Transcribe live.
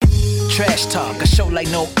Trash Talk, a show like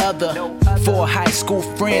no other. Four high school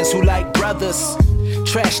friends who like brothers.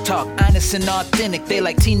 Trash Talk, honest and authentic. They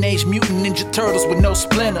like Teenage Mutant Ninja Turtles with no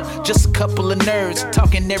splinter. Just a couple of nerds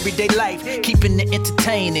talking everyday life, keeping it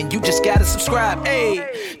entertaining. You just gotta subscribe.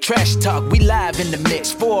 Hey, Trash Talk, we live in the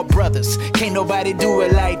mix. Four brothers, can't nobody do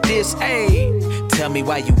it like this. Hey, tell me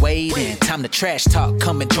why you waiting. Time to Trash Talk,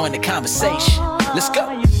 come and join the conversation. Let's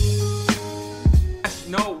go.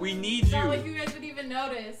 No, we need you. Not like you guys would even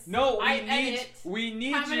notice. No, we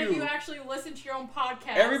need How many you. of you actually listen to your own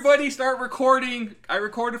podcast? Everybody start recording. I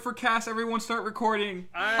recorded for Cass. Everyone start recording.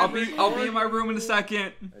 I'll be in my room in a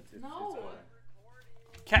second. No.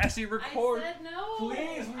 Cassie, record. I said no.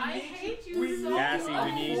 Please, I hate you so Cassie,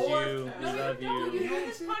 we need you. We No, love you don't. You you. do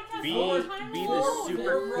this podcast Be all the time the alone.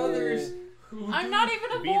 super brothers. I'm not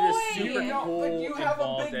even a Be boy. the super No, cool, but you have a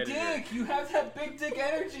involved big editor. dick. You have that big dick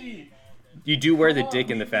energy. You do wear the Come on, dick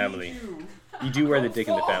in the we family. need you. You do wear the dick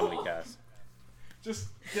in the family, Cass. Just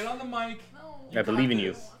get on the mic. No. I believe in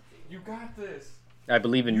you. You got this. I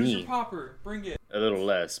believe in Use me. your popper. Bring it. A little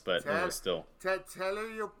less, but almost still. Tell her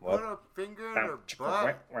you put What? a finger in her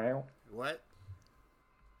butt. What?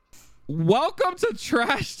 Welcome to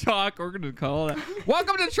Trash Talk. We're gonna call it.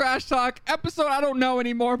 Welcome to Trash Talk episode. I don't know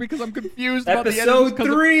anymore because I'm confused about the Episode editors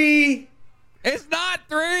 3! It's not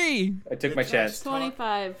 3. I took my chance.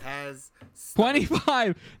 25. Has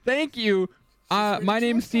 25. Thank you. My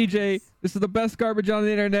name's CJ. This is the best garbage on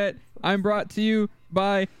the internet. I'm brought to you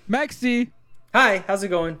by Mexi, Hi, how's it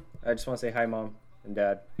going? I just want to say hi, Mom and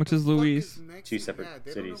Dad. which is Luis. Two separate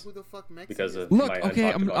they cities. Don't know who the fuck Mexican Because is. of Look, my okay,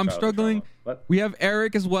 untalked about I'm childhood struggling. trauma. What? We have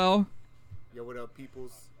Eric as well, Yo, what up,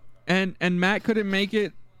 peoples? and Matt couldn't make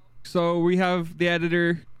it, so we have the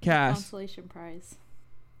editor Cass. Consolation prize.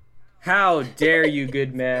 How dare you,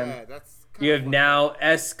 good man? Yeah, that's. You have now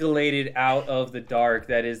escalated out of the dark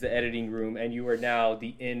that is the editing room, and you are now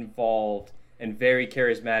the involved and very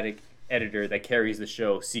charismatic editor that carries the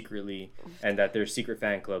show secretly, and that there's secret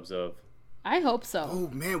fan clubs of. I hope so. Oh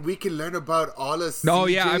man, we can learn about all of. No,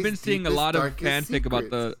 yeah, I've CJ's been seeing a deepest, lot of darkest fanfic about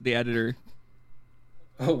secrets. the editor.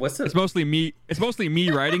 Oh, what's It's this? mostly me. It's mostly me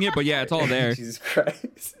writing it, but yeah, it's all there. Jesus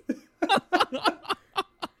Christ! I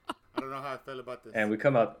don't know how I feel about this. And we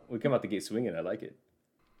come out the gate swinging. I like it.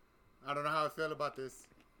 I don't know how I feel about this.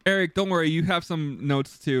 Eric, don't worry, you have some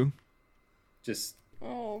notes too. Just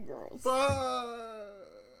Oh, girls.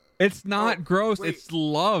 It's not Oh, gross. wait. It's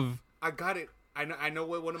love. I got it. I know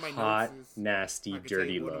what one of my hot, notes is. nasty, I can tell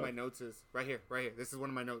dirty you one love. of my notes is right here. This is one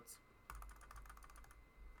of my notes.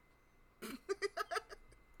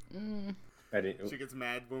 I didn't. She gets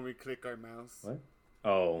mad when we click our mouse. What?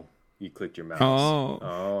 Oh, you clicked your mouse. Oh.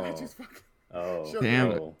 Oh. I just fucking. Oh. Shut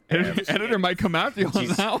Damn oh, it. damn. Editor might come after you on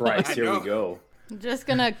Jesus that one. Christ! Here know. we go. I'm just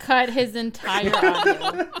gonna cut his entire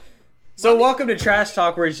audio. So welcome to Trash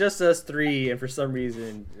Talk, where it's just us three, and for some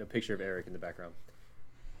reason, a picture of Eric in the background.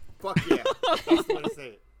 Fuck yeah. That's the way to say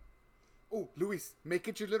it. Oh, Luis, make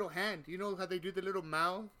it your little hand. You know how they do the little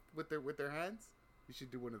mouth with their hands? You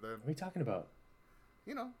should do one of them. What are you talking about?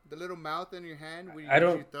 You know, the little mouth in your hand where you I use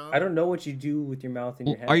don't. your thumb. I don't know what you do with your mouth in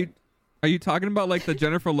your hand. Are you talking about like the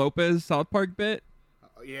Jennifer Lopez South Park bit?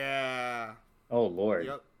 Yeah. Oh Lord,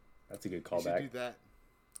 Yep. that's a good You should do callback. that.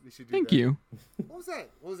 You should do Thank that. you. What was that?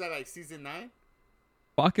 What was that, like season 9?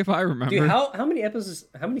 Fuck if I remember. Dude, how many episodes?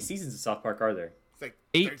 How many seasons of South Park are there? It's like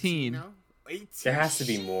 18. 13 now? 18. There has to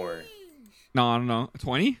be more. No, I don't know.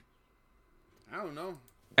 20? I don't know.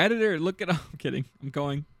 Editor, look it up. I'm kidding. I'm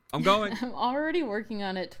going. I'm already working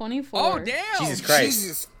on it. 24. Oh, damn. Jesus Christ!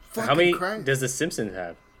 Jesus fucking How many Christ. does The Simpsons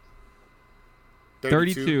have?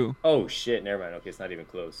 32. Oh shit! Never mind. Okay, it's not even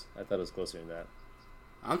close. I thought it was closer than that.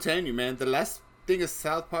 I'm telling you, man. The last thing of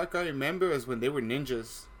South Park I remember is when they were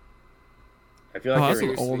ninjas. I feel Oh, like that's there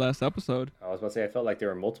an were, old ass episode. I was about to say I felt like there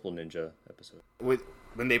were multiple ninja episodes.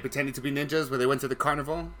 When they pretended to be ninjas, where they went to the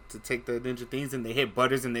carnival to take the ninja things and they hit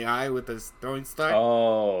Butters in the eye with a throwing star.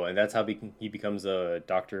 Oh, and that's how he becomes a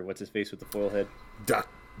doctor. What's his face with the foil head?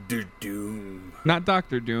 Dr. Doom. Not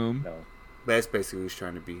Doctor Doom. No. That's basically who he's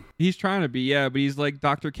trying to be. He's trying to be, yeah, but he's like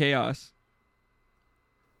Dr. Chaos.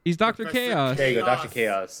 He's Dr. Professor Chaos. There you go, Dr. Chaos.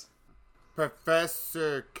 Chaos.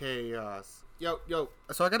 Professor Chaos. Yo.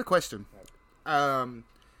 So I got a question.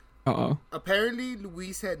 Uh-oh. Apparently,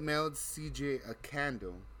 Luis had mailed CJ a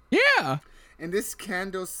candle. Yeah. And this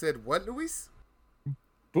candle said what, Luis?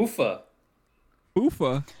 Boofa.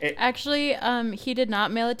 Oofa. Actually, he did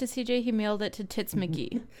not mail it to CJ. He mailed it to Tits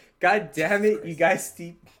McGee. God damn it! You guys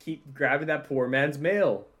keep grabbing that poor man's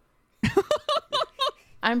mail.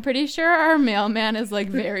 I'm pretty sure our mailman is like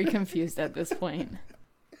very confused at this point.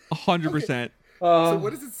 100%. So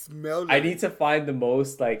what does it smell like? I need to find the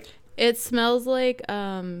most like It smells like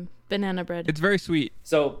banana bread. It's very sweet.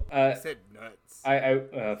 So, I said nuts.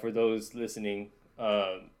 I for those listening,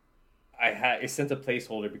 I sent a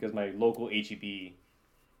placeholder because my local HEB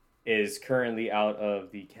is currently out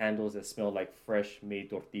of the candles that smell like fresh made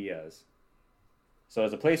tortillas. So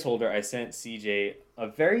as a placeholder, I sent CJ a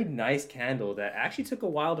very nice candle that actually took a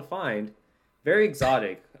while to find. Very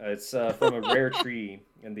exotic. It's from a rare tree,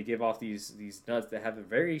 and they give off these nuts that have a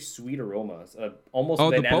very sweet aroma. Almost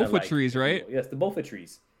Oh, the banana-like. bofa trees, right? Yes, the bofa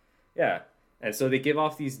trees. Yeah. And so they give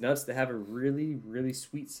off these nuts that have a really, really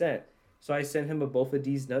sweet scent. So I sent him a Bofa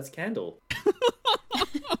D's Nuts candle.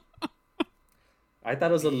 I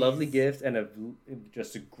thought it was a lovely gift and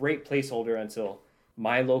just a great placeholder until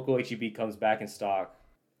my local HEB comes back in stock.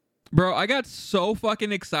 Bro, I got so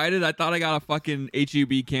fucking excited. I thought I got a fucking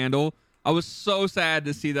HEB candle. I was so sad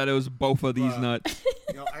to see that it was both of these nuts.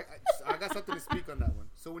 I got something to speak on that one.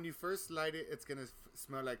 So when you first light it, it's gonna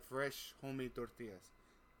smell like fresh homemade tortillas.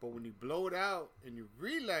 But when you blow it out and you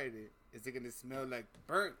relight it, is it gonna smell like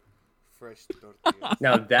burnt fresh tortillas?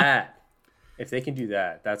 Now that, if they can do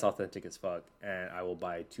that, that's authentic as fuck. And I will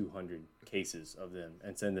buy 200 cases of them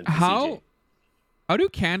and send them to CJ. How do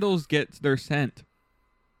candles get their scent?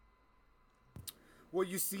 Well,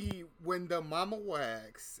 you see, when the mama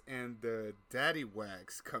wax and the daddy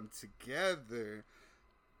wax come together.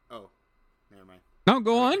 Oh, never mind. No,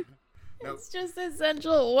 go on. No, It's just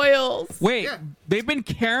essential oils. Wait, Yeah. they've been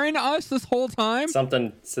carrying us this whole time?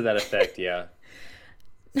 Something to that effect, yeah.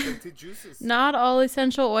 scented juices. Not all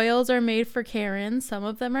essential oils are made for Karen. Some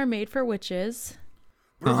of them are made for witches.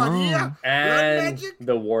 Brujeria, blood And magic.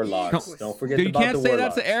 the warlocks. No. Don't forget Dude, you about can't the say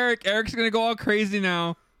warlocks. that to Eric. Eric's gonna go all crazy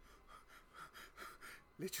now.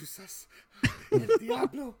 Lechuzas. El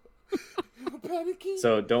diablo. Panicky.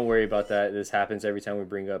 So don't worry about that. This happens every time we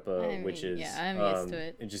bring up mean, witches. yeah, I'm used to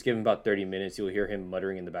it. And just give him about 30 minutes. You'll hear him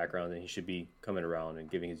muttering in the background, and he should be coming around and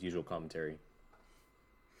giving his usual commentary.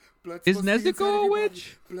 Blood's Is supposed to be inside Nezuko a everybody.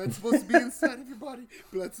 witch? Blood's supposed to be inside everybody.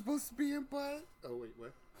 Blood's supposed to be in blood. Oh wait,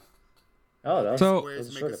 what? Oh, that was, So- that was Squares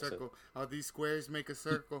a make short a episode. circle. All these squares make a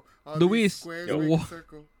circle. All Luis, these squares yo, make wha- a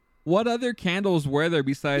circle. What other candles were there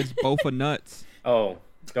besides bofa nuts? Oh,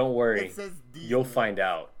 don't worry. It says these You'll nuts. find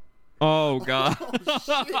out. Oh god. Oh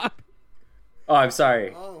shit. Oh, I'm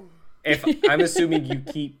sorry. Oh. If I'm assuming you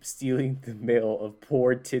keep stealing the mail of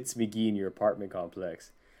poor Tits McGee in your apartment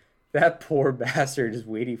complex, that poor bastard is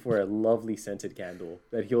waiting for a lovely scented candle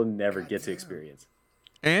that he'll never get to damn. experience,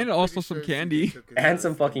 And also Pretty some sure candy. CJ took his and ass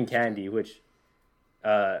some to fucking the candy. Which,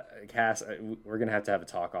 Cass, we're gonna have a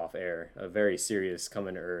talk off air. A very serious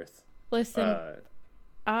coming to earth. Listen,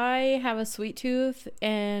 I have a sweet tooth,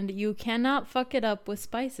 and you cannot fuck it up with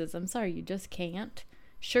spices. I'm sorry, you just can't.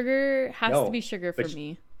 Sugar has No, to be sugar for but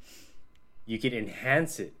me. You can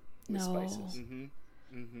enhance it with No. spices.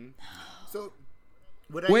 So,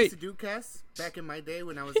 what I Wait. used to do, Cass, back in my day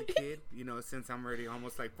when I was a kid, since I'm already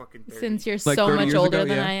almost like fucking 30. Since you're Like so 30 much years older ago,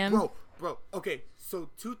 than yeah. I am. Bro, okay, so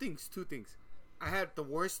two things. I had the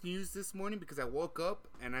worst news this morning because I woke up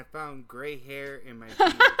and I found gray hair in my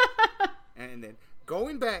beard. And then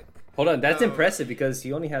going back. Hold on, that's No. impressive because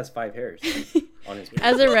he only has 5 hairs on his beard.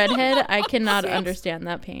 As a redhead, I cannot understand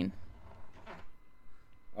that pain.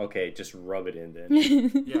 Okay, just rub it in then.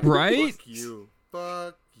 Yeah, Right?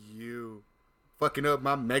 Fuck you. Fucking up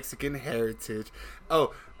my Mexican heritage.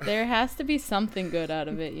 Oh, There has to be something good out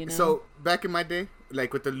of it, you know? so back in my day,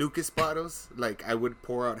 like with the Lucas bottles, like I would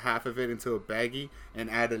pour out half of it into a baggie and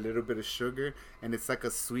add a little bit of sugar, and it's like a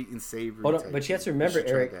sweet and savory. Hold on, type but you have to thing. remember, should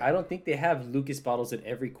try Eric, that. I don't think they have Lucas bottles at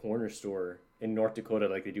every corner store in North Dakota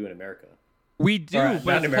like they do in America. We do, Or, but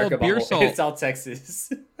not it's America, called beer but salt. It's South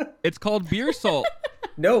Texas. It's called beer salt.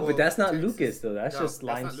 No, Well, but that's not Texas- Lucas though. That's No, just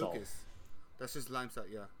lime not salt. Lucas. That's just lime salt.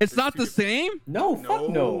 Yeah. It's There's not two the different- same. No, fuck no.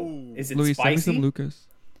 No. Is it Luis, send me spicy? some Lucas.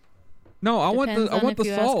 No, I want Depends the on if the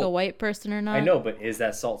you ask a salt. white person or not. I know, but is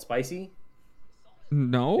that salt spicy?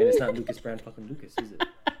 No, And it's not Lucas brand fucking Lucas, is it?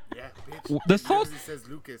 Yeah, bitch. The It salt- literally says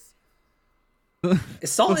Lucas.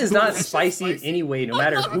 Salt is not That's just spicy spicy. anyway, no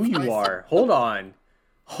matter That's who not you spicy. are. Hold on.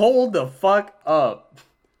 Hold the fuck up.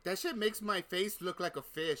 That shit makes my face look like a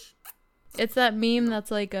fish. It's that meme that's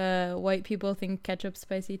like white people think ketchup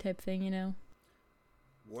spicy type thing, you know?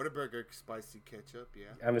 Whataburger spicy ketchup. Yeah.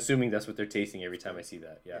 I'm assuming that's what they're tasting every time I see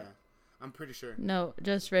that. Yeah. Yeah. I'm pretty sure. No,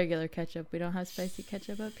 just regular ketchup. We don't have spicy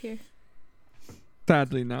ketchup up here.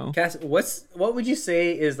 sadly no. Cass, what would you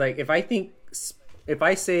say is like if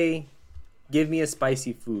I say give me a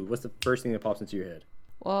spicy food, what's the first thing that pops into your head?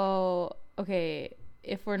 Well, okay,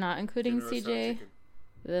 if we're not including General Tso's CJ, chicken.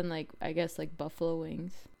 then like I guess like buffalo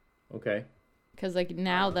wings. Okay. Because like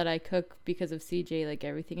now that I cook because of CJ, like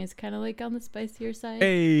everything is kind of like on the spicier side.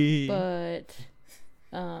 Hey. But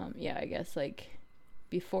yeah, I guess like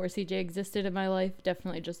before CJ existed in my life,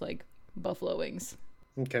 definitely just like buffalo wings.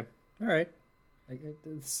 Okay. All right.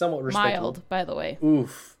 It's somewhat respectable. Mild, by the way.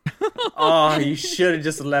 Oof. Oh, you should have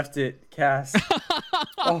just left it, Cass.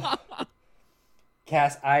 Oh.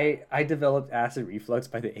 Cass, I developed acid reflux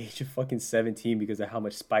by the age of fucking 17 because of how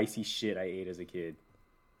much spicy shit I ate as a kid.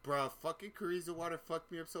 Bruh, fucking Carrizo water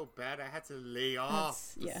fucked me up so bad I had to lay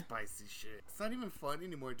off the spicy shit. It's not even fun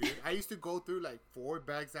anymore, dude. I used to go through like 4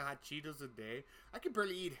 bags of hot Cheetos a day. I can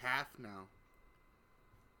barely eat half now.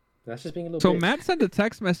 That's just being a little So bitch. Matt sent a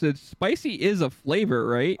text message. Spicy is a flavor,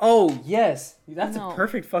 right? Oh, yes. That's No. a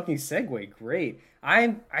perfect fucking segue. Great.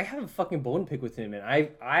 I have a fucking bone to pick with him, and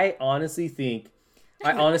I honestly think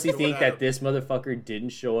that this motherfucker didn't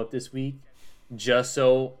show up this week just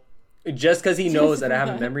because he knows that I have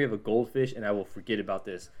a memory of a goldfish and I will forget about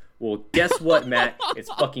this. Well, guess what, Matt? It's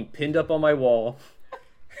fucking pinned up on my wall.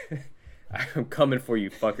 I'm coming for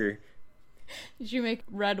you, fucker. Did you make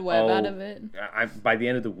red web out of it? By the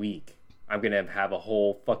end of the week, I'm gonna have a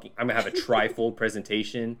trifold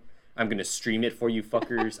presentation. I'm gonna stream it for you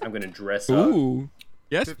fuckers. I'm gonna dress up. Ooh.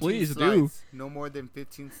 Yes, 15 please slides. do. No more than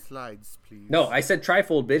 15 slides, please. No, I said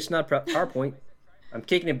trifold, bitch, not PowerPoint. I'm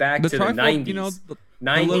kicking it back The to the trifold, 90s. you know,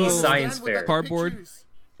 90s little science fair. cardboard.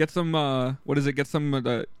 Get some get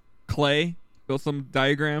some clay, build some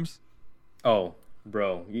diagrams. Oh,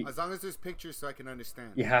 bro. As long as there's pictures so I can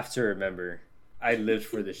understand. You have to remember, I lived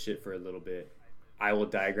for this shit for a little bit. I will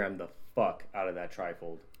diagram the fuck out of that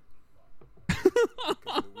trifold.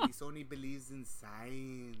 Luis only believes in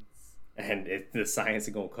science. And the science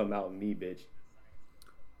is gonna come out in me, bitch.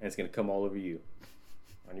 And it's gonna come all over you.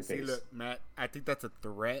 On your See, face. look, Matt, I think that's a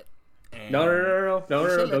threat. And No, you should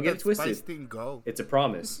don't let get it that twisted. spice thing go. It's a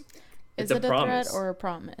promise. Is It's it a promise. threat or a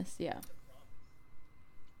promise? Yeah.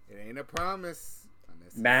 It ain't a promise. Unless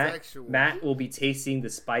it's Matt sexual. will be tasting the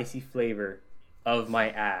spicy flavor of my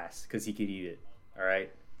ass because he could eat it. All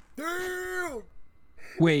right. Damn!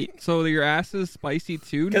 Wait, so your ass is spicy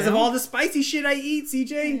too? Because of now? all the spicy shit I eat,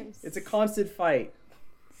 CJ. Yes. It's a constant fight.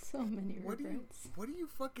 So many What do regrets. you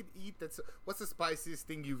fucking eat? What's the spiciest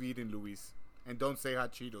thing you've eaten, Luis? And don't say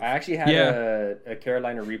hot Cheetos. I actually had Yeah. a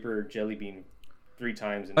Carolina Reaper jelly bean 3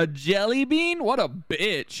 times. A jelly bean? What a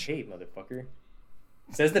bitch! Hey, motherfucker.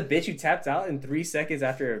 Says the bitch who tapped out in 3 seconds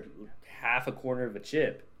after half a corner of a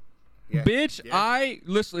chip. Yeah. Bitch, Yeah.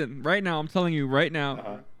 listen right now. I'm telling you right now.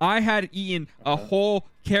 Uh-huh. I had eaten a whole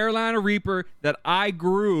Carolina Reaper that I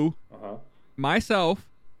grew Uh-huh. myself.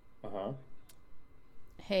 Uh-huh.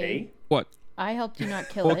 Hey, Hey? What? I helped you not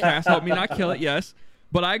kill Well, it. Cass helped me not kill it. Yes,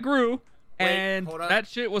 but I grew, and hold on. that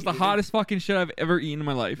shit was You the didn't- hottest fucking shit I've ever eaten in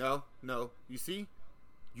my life. No. You see?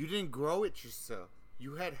 You didn't grow it yourself.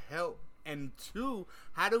 You had help. And 2,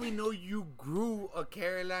 how do we know you grew a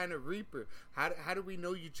Carolina Reaper? How do we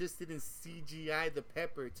know you just didn't CGI the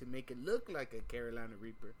pepper to make it look like a Carolina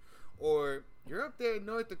Reaper? Or you're up there in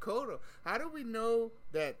North Dakota. How do we know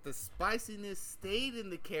that the spiciness stayed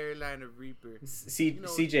in the Carolina Reaper? You know,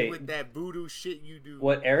 CJ, with that voodoo shit you do.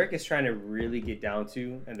 what Eric is trying to really get down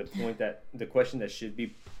to, and the question that should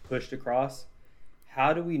be pushed across,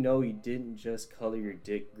 how do we know you didn't just color your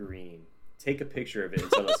dick green? Take a picture of it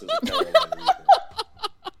and tell us it was a Carolina Reaper.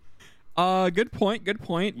 Good point.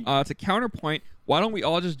 To counterpoint, why don't we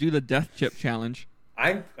all just do the death chip challenge?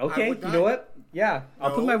 I'm okay. would You die. know what? Yeah,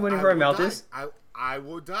 I'll put No, my money I where my will mouth die. is. I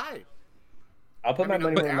will die. I'll put I my mean, money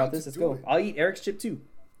I'm where my down mouth is. to Let's do go. it. I'll eat Eric's chip too.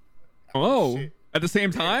 Oh, shit. at the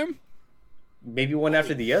same time? Maybe one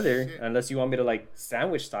after the other, shit. unless you want me to like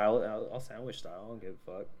sandwich style. I'll sandwich style. I don't give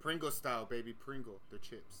a fuck. Pringle style, baby. Pringle. The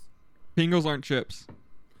chips. Pringles aren't chips.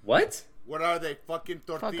 What? What are they? Fucking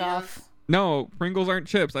tortillas? Fuck off. No, Pringles aren't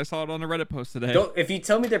chips. I saw it on a Reddit post today. Don't. If you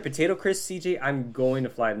tell me they're potato crisps, CJ, I'm going to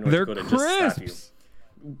fly to North They're Dakota just to slap you. crisps.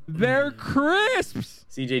 They're crisps.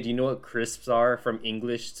 CJ, do you know what crisps are from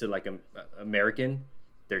English to like American?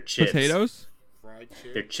 They're chips. Potatoes. Fried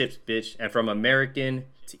chips. They're chips, bitch. And from American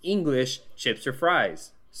to English, chips are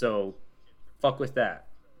fries. So, fuck with that.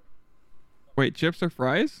 Wait, chips or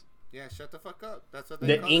fries? Yeah, shut the fuck up. That's what they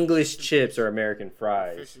The call it. English Fish and chips are American Fish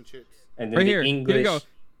fries, and chips. and then Right the here. English. Here you go.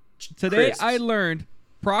 Today crisps. I learned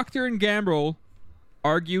Procter and Gamble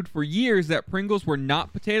argued for years that Pringles were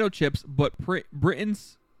not potato chips, but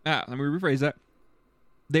Britain's let me rephrase that.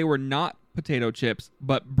 They were not potato chips,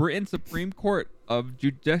 but Britain's Supreme Court of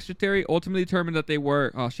Judiciary ultimately determined that they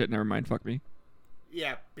were. Oh shit! Never mind. Fuck me.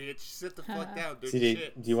 Yeah, bitch. Sit the fuck down. They're CJ,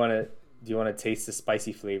 chips. do you want to taste the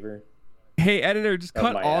spicy flavor? Hey editor, just of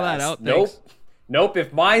cut my all that ass? out. Nope. Thanks. Nope,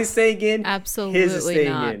 if mine's staying in, his is Absolutely staying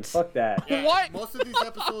not. in. Fuck that. Yeah, What? Most of these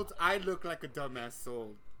episodes, I look like a dumbass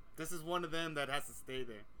soul. This is one of them that has to stay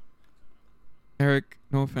there. Eric,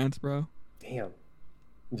 no offense, bro, Damn.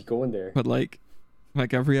 You go in there. but like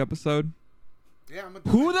every episode, Yeah, I'm a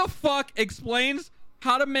who the fuck explains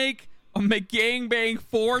how to make a McGangbang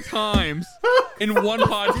 4 times in one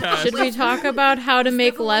podcast? Should we talk about how to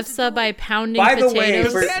make lefse by pounding By the way,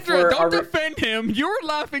 potatoes? for- Sandra, our- don't defend him. You were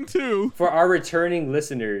laughing too. For our returning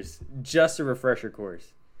listeners, just a refresher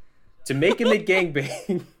course. To make a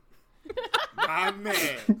McGangbang, My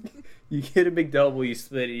man. you get a McDouble, you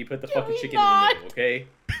split it, you put the fucking chicken not? in the middle, okay?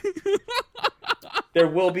 There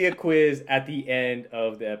will be a quiz at the end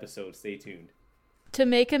of the episode. Stay tuned. To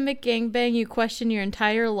make a McGangbang, you question your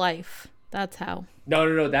entire life. That's how.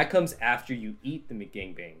 No. That comes after you eat the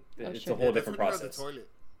McGangbang. Oh, It's sure. a whole That's different when you're on process. the toilet.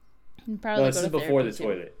 You probably No, this go is to before the therapy, too.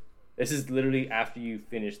 toilet. This is literally after you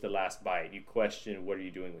finish the last bite. You question what are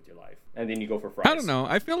you doing with your life, and then you go for fries. I don't know.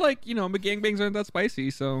 I feel like McGangbangs aren't that spicy.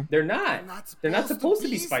 So They're not. They're not supposed to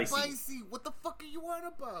be spicy. What the fuck are you on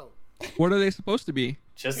about? what are they supposed to be?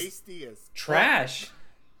 Just Tasty as trash.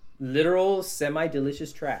 Literal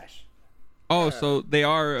semi-delicious trash. Oh, so they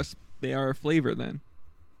are a flavor then.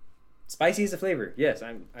 Spicy is a flavor. Yes,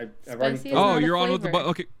 I've already. Spicy Told is Oh, not a you're on with the flavor. boat.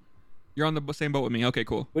 Okay, you're on the same boat with me. Okay,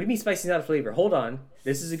 cool. What do you mean spicy is not a flavor? Hold on.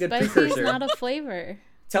 This is a good Spicy is precursor. not a flavor.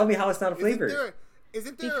 Tell me how it's not a flavor.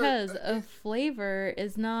 Isn't there Because a flavor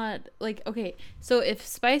is not like okay. So if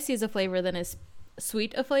spicy is a flavor, then is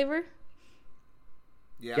sweet a flavor?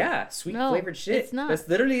 Yeah, sweet No, flavored shit. it's not. That's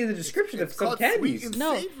literally the description of it's some called sweet candies. and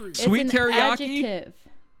No, savory. it's Sweet an teriyaki? adjective.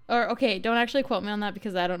 Or okay, don't actually quote me on that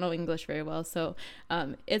because I don't know English very well. So,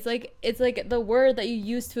 it's like the word that you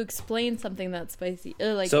use to explain something that's spicy.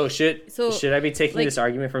 So should I be taking like- this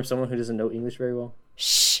argument from someone who doesn't know English very well?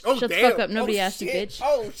 shh, Oh, shut the damn. fuck up. Nobody Oh, asked you, shit. bitch.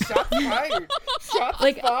 Oh, shots fired. Shots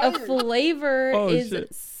Like a fired. flavor Oh, is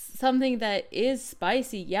shit. something that is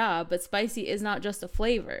spicy, yeah, but spicy is not just a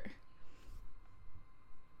flavor.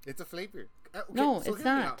 It's a flavor. No, so it's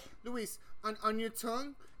hear me not. out. Luis, on your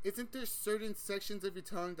tongue, isn't there certain sections of your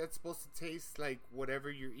tongue that's supposed to taste like whatever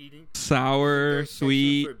you're eating? Sour, There's section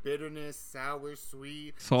sweet. for bitterness, sour,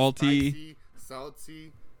 sweet, Salty. spicy,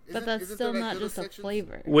 salty. But that's Isn't still there, like, not little just a sections?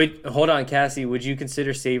 flavor. Hold on, Cassie. Would you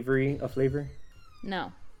consider savory a flavor?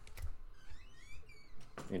 No.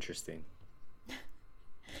 Interesting. Because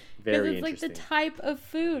Very it's like interesting. the type of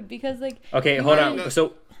food. Because like Okay, you hold might- on.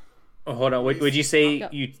 So, hold on. Would you say Go.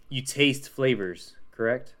 you taste flavors?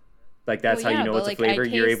 Correct. Like that's Well, how you know but, it's a like, flavor. I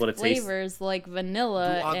You're taste able to taste. flavors like Do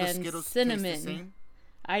vanilla all the and Skittles cinnamon. taste the same?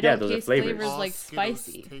 I Yeah, don't those are taste flavors. flavors All like Skittles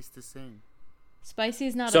spicy. taste the same. Spicy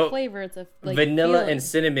is not So, a flavor; it's a like Vanilla feeling. and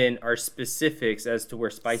cinnamon are specifics as to where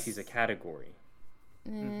spicy is a category.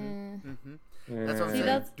 That's what I'm See, saying.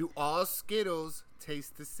 that's- Do all Skittles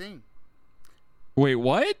taste the same? Wait,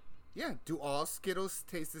 what? Yeah. Do all Skittles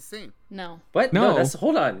taste the same? No. What? No. That's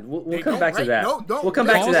hold on. We'll They come don't, back to right? that. No, don't. We'll come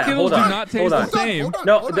back All to that. Skittles Hold do on. not taste Hold the on. same. Hold on,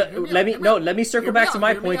 No, hold on, hear me out, let me hear me out. let me circle Hear me back out, to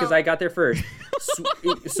my hear me point because out. I got there first.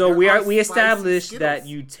 So There we are we spicy established that Skittles.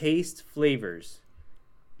 you taste flavors.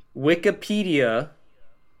 Wikipedia,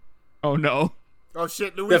 Oh no. Oh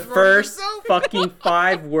shit, Luis the wrote it first himself? fucking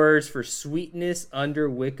 5 words for sweetness under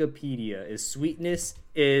Wikipedia is sweetness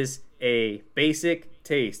is a basic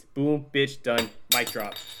taste. Boom, bitch, done. Mic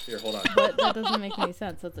drop. Here, hold on. But that doesn't make any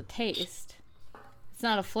sense. That's a taste. It's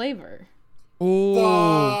not a flavor.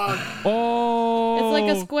 Oh. Fuck. Oh. It's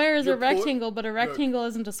like a square is a You're rectangle, but a rectangle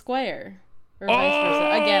isn't a square. Or vice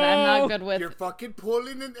versa. Again, I'm not good You're with. fucking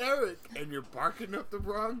pulling an Eric, and you're barking up the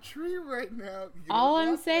wrong tree right now. You All don't I'm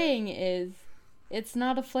want that. saying is, it's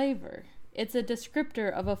not a flavor. It's a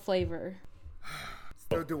descriptor of a flavor.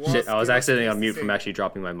 So do all Shit, I was Skittles accidentally taste on the mute from same? actually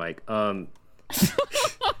dropping my mic.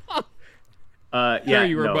 Yeah, There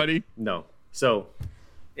you were, no, buddy. No. So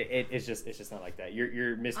it's just not like that.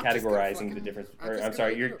 You're miscategorizing the fucking- difference. I'm Or, just I'm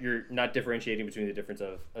sorry, gonna- you're not differentiating between the difference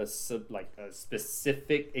of a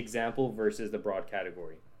specific example versus the broad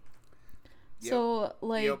category. So,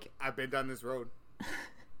 like, Yep, I've been down this road.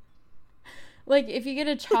 like if you get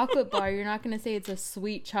a chocolate bar, you're not gonna say it's a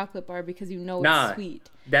sweet chocolate bar because you know Nah, it's sweet.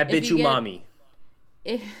 That If bitch you get- umami.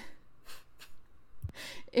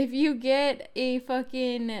 If you get a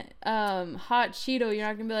fucking hot Cheeto, you're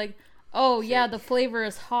not gonna be like, oh yeah, the flavor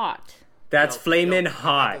is hot. That's No, flamin' no, I got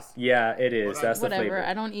hot. this. Yeah, it is. Hold on. That's the Whatever. flavor.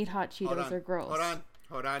 I don't eat hot Hold Cheetos. on, They're gross.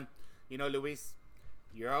 hold on. You know, Luis,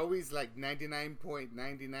 you're always like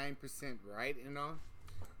 99.99% right, you know?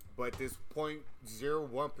 But this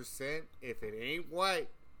 0.01%, if it ain't white,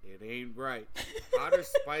 it ain't right. Hot or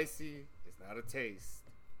spicy is not a taste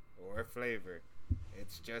or a flavor.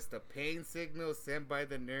 It's just a pain signal sent by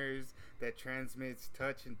the nerves that transmits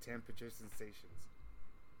touch and temperature sensations.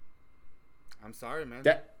 I'm sorry, man.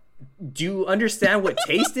 Do you understand what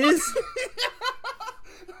taste is?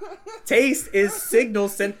 Taste is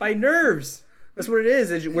signals sent by nerves. That's what it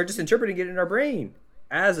is. We're just interpreting it in our brain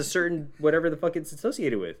as a certain whatever the fuck it's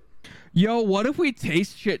associated with. Yo, what if we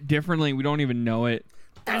taste shit differently? We don't even know it.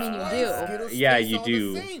 I mean, you do. Skittles Yeah, taste you all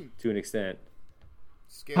do the same. to an extent.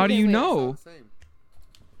 How do you wait. Skittles all know? the same.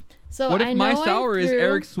 So What if I my know sour is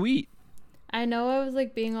Eric's sweet? I know I was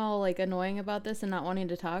like being all like annoying about this and not wanting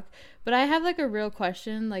to talk, but I have like a real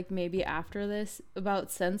question, like maybe after this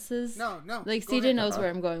about senses. No. Like Go CJ ahead. knows where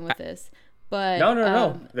I'm going with this, but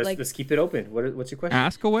No. like Let's keep it open. What's your question?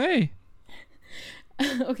 Ask away.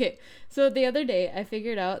 okay, so the other day I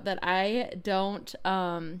figured out that I don't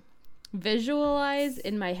visualize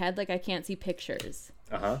in my head, like I can't see pictures.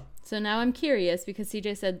 So now I'm curious because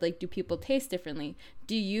CJ said, like, do people taste differently?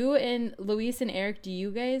 Do you and Luis and Eric, do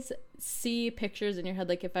you guys see pictures in your head?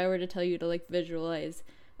 Like, if I were to tell you to, like, visualize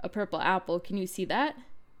a purple apple, can you see that?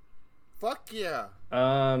 Fuck yeah.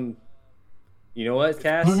 You know what,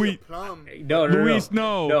 Cass? Louis- Plum. No. Luis,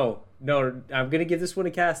 no. No. I'm gonna give this one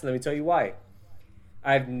a Cass, and let me tell you why.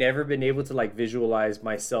 I've never been able to like visualize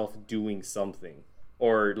myself doing something,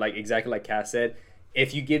 or like exactly like Cass said.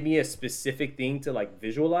 If you give me a specific thing to like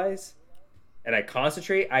visualize and I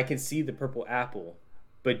concentrate, I can see the purple apple.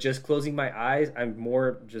 But just closing my eyes, I'm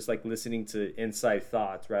more just like listening to inside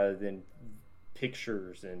thoughts rather than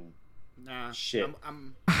pictures and Nah. shit.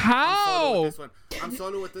 I'm How?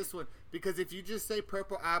 solo with this one. Because if you just say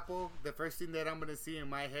purple apple, the first thing that I'm going to see in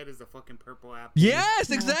my head is a fucking purple apple. Yes,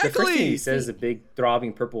 The first thing exactly. he says is a big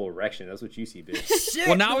throbbing purple erection. That's what you see, bitch. Shit,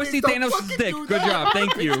 Well, now I Luis, see don't Thanos' fucking dick. do Good that. job.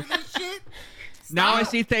 Thank you. Picture that shit. Now I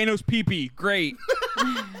Stop. see Thanos' pee-pee. Great.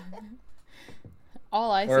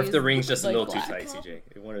 All I see Or if is, the ring's just a like, little too black. tight,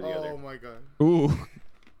 CJ. One or the Oh other. my god. Ooh.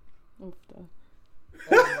 Oof, duh.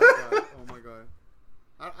 Oh my god.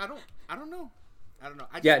 I don't know. I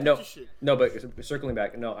just Yeah, no, picture shit. no, but circling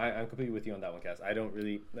back, no, I'm completely with you on that one, Cass. I don't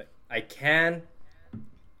really, like, I can.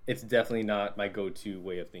 It's definitely not my go-to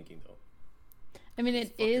way of thinking, though. I mean, it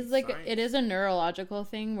fucking is like science. it is a neurological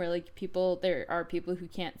thing where like there are people who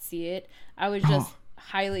can't see it. I was just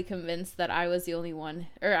highly convinced that I was the only one,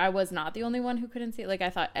 or I was not the only one who couldn't see it. Like I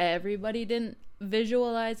thought everybody didn't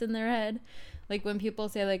visualize in their head. Like when people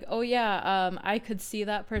say like, "Oh yeah, I could see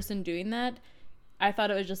that person doing that." I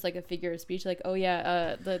thought it was just like a figure of speech, like, "Oh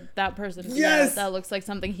yeah, that person, yeah, Yes! that looks like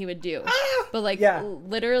something he would do." But like Yeah.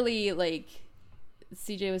 literally, like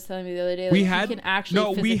CJ was telling me the other day, like, We he had can actually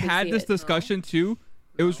we physically had see this it. discussion too.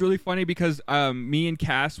 It was really funny because me and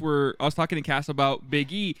Cass I was talking to Cass about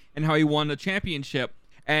Big E and how he won the championship,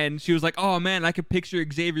 and she was like, "Oh man, I could picture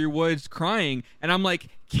Xavier Woods crying," and I'm like,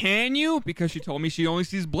 "Can you?" Because she told me she only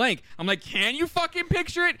sees blank. I'm like, "Can you fucking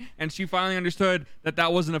picture it?" And she finally understood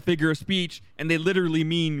that wasn't a figure of speech, and they literally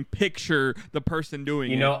mean picture the person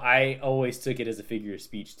doing You it. know, I always took it as a figure of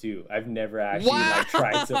speech, too. I've never actually, like,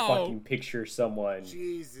 tried to Wow! fucking picture someone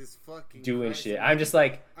Jesus fucking doing Christ, shit. man. I'm just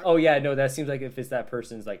like, oh, yeah, no, that seems like it fits that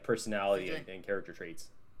person's, like, personality Okay. and character traits.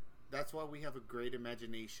 That's why we have a great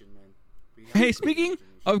imagination, man. We have a Hey, great speaking imagination.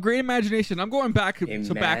 of great imagination, I'm going back to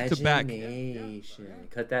back to back. Imagination.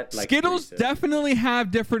 Cut that, like, Skittles 3 seconds. definitely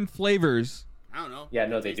have different flavors. I don't know. Yeah,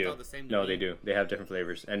 no, they taste do. all the same to No, me. they do. They have different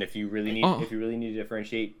flavors. And if you really need, Oh. if you really need to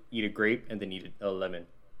differentiate, eat a grape and then eat a lemon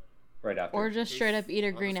right after. Or just straight up eat a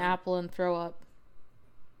all the green same. apple and throw up.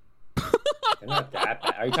 They're not that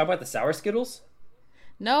bad. Are you talking about the sour Skittles?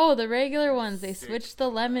 No, the regular ones. They Sick. switched the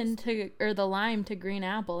lemon to or the lime to green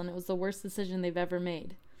apple, and it was the worst decision they've ever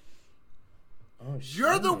made. Oh, shit.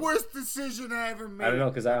 You're the worst decision I ever made. I don't know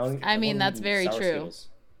because I mean, only that's eat very sour true. Skittles.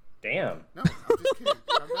 Damn. No, I'm just kidding.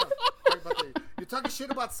 Calm down. Sorry about that. You're talking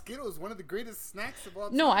shit about Skittles, one of the greatest snacks of all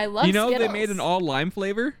time. No, I love. You know Skittles. they made an all lime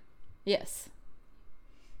flavor. Yes.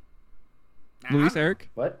 Nah, Luis, I- Eric,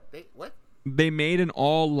 What? What? they made an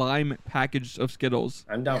all lime package of Skittles.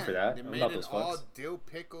 I'm down Yeah, for that. They I'm made about an those all fucks. dill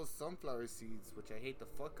pickle sunflower seeds, which I hate the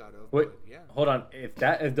fuck out of. Wait, But yeah. hold on.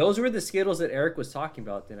 If those were the Skittles that Eric was talking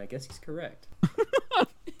about, then I guess he's correct.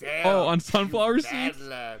 Damn, Oh, on sunflower you bad seeds?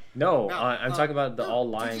 lad. No, No, I'm talking about the no, all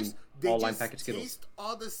they lime, just- package Skittles. Taste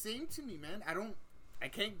all the same to me, man. I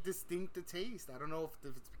can't distinct the taste. I don't know if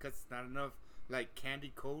it's because it's not enough like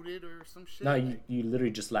candy coated or some shit. No, Like, you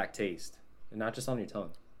literally just lack taste, and not just on your tongue.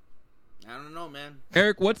 I don't know, man.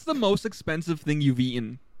 Eric, what's the most expensive thing you've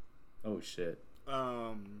eaten? Oh shit.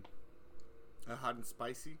 A hot and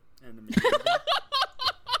spicy and a McDonald's.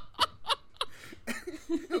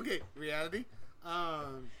 Okay, reality. I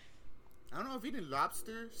don't know. I've eaten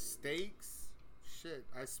lobster, steaks. Shit,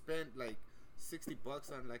 I spent like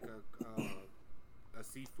 $60 on like a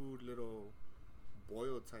seafood little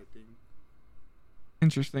boil type thing.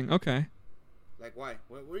 Interesting. Okay. Like why?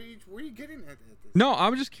 What are you getting at this? No,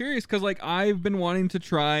 I'm just curious because like I've been wanting to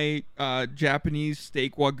try Japanese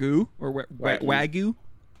steak wagyu or wagyu,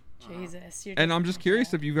 Jesus. and I'm just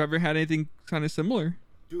curious if you've ever had anything kind of similar.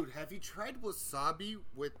 Dude, have you tried wasabi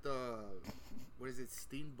with what is it,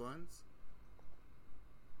 steamed buns?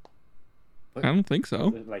 I don't think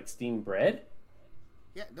so. Like steamed bread?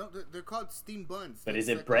 Yeah, no, they're called steamed buns. But It's is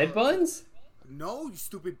it like bread buns? No, you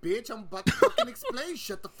stupid bitch. I'm about to fucking explain.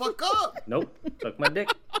 Shut the fuck up. Nope. Suck my dick.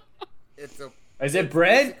 It's a. Is it it's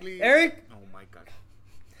bread, basically- Eric? Oh my god.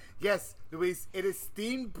 Yes, Luis. It is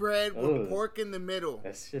steamed bread with Ugh. pork in the middle.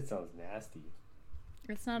 That shit sounds nasty.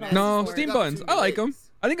 It's not Nasty all No, pork. steamed Got buns. two I like them. legs.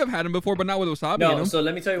 I think I've had them before, but not with wasabi in No, them. so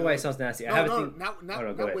let me tell you why it sounds nasty. I have a No, thing. not Oh, no, go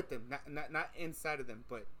not ahead. with them. Not inside of them,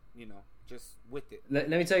 but just with it. Let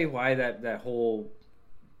me tell you why that whole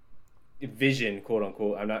vision, quote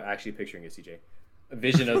unquote, I'm not actually picturing it, CJ. A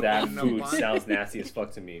vision of that No, food fine. sounds nasty as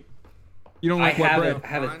fuck to me. You don't I like wet have, bread. I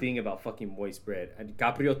have a thing about fucking moist bread. And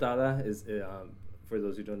capriotada is, for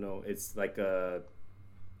those who don't know, it's like a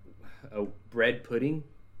bread pudding.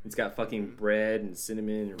 It's got fucking bread and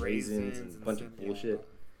cinnamon and raisins and a and bunch of cinnamon, bullshit. Yeah.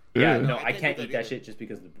 Yeah, No, no, I I can't can't do eat that that either. shit just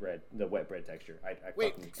because of the wet bread texture. I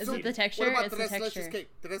Wait, fucking Is so it the what texture? about It's the the tres leches texture. cake?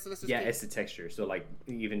 Tres leches yeah, cake? it's the texture. So like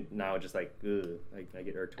even now, just like ugh, like I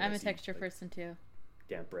get irked. when I'm I a see, texture like, person too.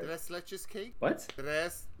 Damn bread. Tres leches cake? What?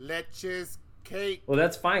 Tres leches cake. Well,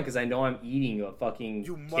 that's fine because I know I'm eating a fucking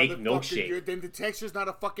You cake motherfucker. milkshake. Then the texture's not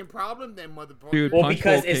a fucking problem then, motherfucker. Dude, Well, Punch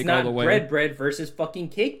because bowl it's cake all not the way. bread versus fucking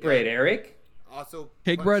cake bread, Eric. Also,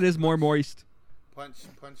 Cake bread is more moist.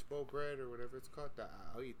 punch bowl bread or whatever it's called.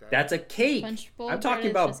 I'll eat that. That's a cake. Punch bowl I'm bread talking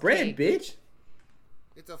is about just bread, cake. bitch.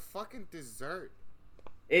 It's a fucking dessert.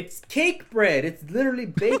 It's cake bread. It's literally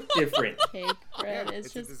baked different. Cake bread. Yeah, it's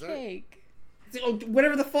it's a just dessert. cake. Oh,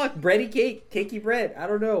 whatever the fuck, bready cake, cakey bread. I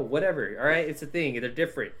don't know, whatever. All right, it's a thing. They're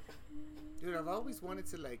different. Dude, I've always wanted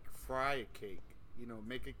to like fry a cake.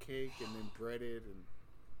 Make a cake and then bread it and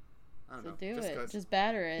I don't So know. do just it. 'cause, Just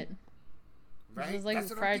batter it. right? Just like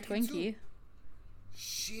That's a what I'm fried thinking, too. Twinkie.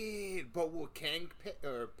 Shit, but will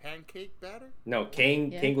pancake batter? No,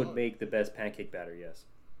 King Yeah. King would make the best pancake batter. Yes,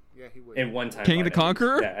 Yeah, he would. in one time. King the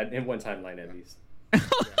Conqueror? Yeah, in one timeline at least.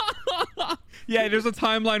 Yeah, there's a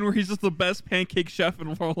timeline where he's just the best pancake chef in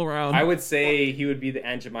all around. I would say he would be the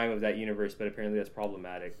Aunt Jemima of that universe, but apparently that's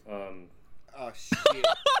problematic. Oh shit!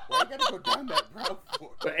 Why you gotta go down that route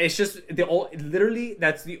for? But it's just literally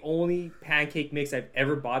that's the only pancake mix I've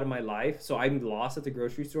ever bought in my life. So I'm lost at the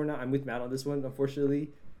grocery store now. I'm with Matt on this one, unfortunately,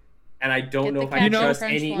 and I don't Get know the if I can Captain trust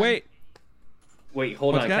Crunch any. one. Wait, Wait,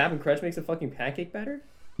 hold What's on. that? Captain Crunch makes a fucking pancake batter.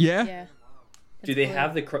 yeah? Yeah. Do It's they blue.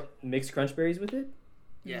 have the mixed crunch berries with it?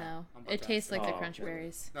 Yeah, No. I'm about It to tastes ask like the Oh, crunch okay.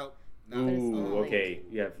 berries. No, it's Ooh, not. okay.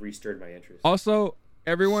 You have restirred my interest. Also,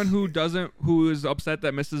 everyone who is upset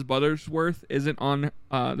that Mrs. Buttersworth isn't on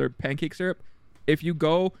their pancake syrup, if you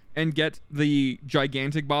go and get the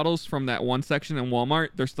gigantic bottles from that one section in Walmart,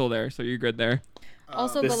 they're still there, so you're good there.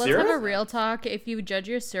 Also, The but let's have a syrup? real talk. If you judge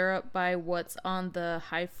your syrup by what's on the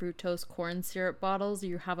high fructose corn syrup bottles,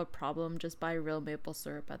 you have a problem. Just buy real maple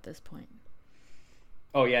syrup at this point.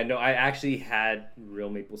 Oh yeah, no, I actually had real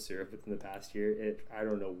maple syrup within the past year. I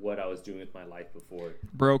don't know what I was doing with my life before.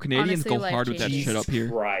 Bro, Canadians Honestly, go hard with that life-changing. shit up here.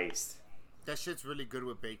 Christ. that shit's really good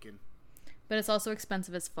with bacon. But it's also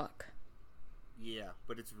expensive as fuck. Yeah,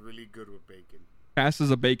 but it's really good with bacon. Cass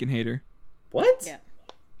is a bacon hater. What? Yeah.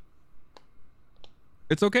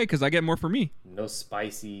 It's okay, because I get more for me. No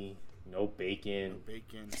spicy, no bacon,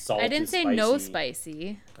 Bacon. salt. I didn't is say spicy. no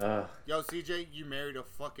spicy. Ugh. Yo, CJ, you married a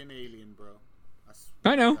fucking alien, bro.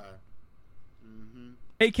 I know. Mm-hmm.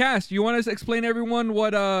 Hey, Cass, you want to explain to everyone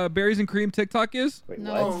what berries and cream TikTok is? Wait,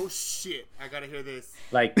 No. what? Oh shit! I gotta hear this.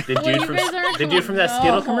 Like the Well, dude you from guys aren't the dude from that no.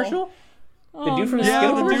 Skittle commercial? The dude from the no.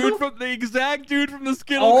 Skittle Yeah, commercial? the exact dude from the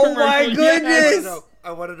Skittle Oh commercial. my Yeah. goodness!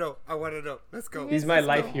 I wanna know. Let's go. He's my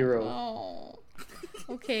life hero. Oh.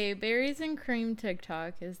 Okay, berries and cream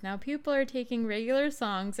TikTok is now people are taking regular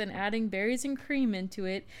songs and adding berries and cream into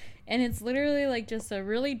it, and it's literally like just a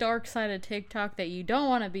really dark side of TikTok that you don't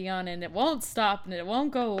want to be on, and it won't stop and it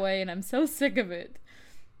won't go away, and I'm so sick of it.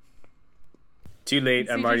 Too late.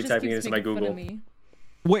 I'm CJ already just typing keeps this in my making fun of Google. me.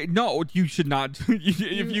 Wait, no, you should not.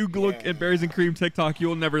 If you look at berries and cream TikTok, you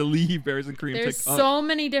will never leave berries and cream There's TikTok. so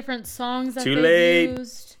many different songs that Too they've late.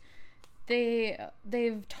 used.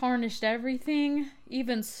 They've tarnished everything.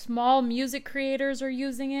 Even small music creators are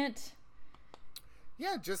using it.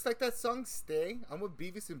 Yeah, just like that song "Stay." I'm with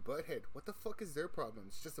Beavis and Butthead. What the fuck is their problem?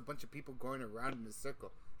 It's just a bunch of people going around in a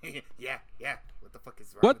circle. yeah. What the fuck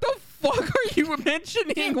is wrong? What with the fuck are you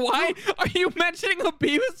mentioning? Why are you mentioning a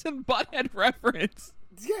Beavis and Butthead reference?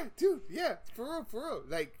 Yeah, dude. Yeah, for real, for real.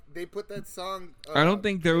 Like they put that song. I don't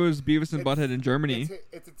think there was Beavis and Butthead in Germany.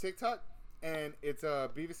 It's a TikTok, and it's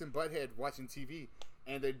Beavis and Butthead watching TV,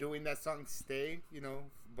 and they're doing that song "Stay,"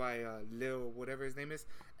 by Lil whatever his name is,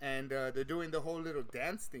 and they're doing the whole little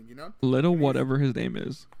dance thing, Little whatever his name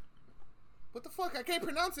is. What the fuck? I can't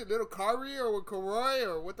pronounce it. Little Kari or Karoy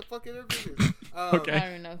or what the fuck it is. Okay. I don't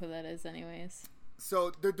even know who that is, anyways.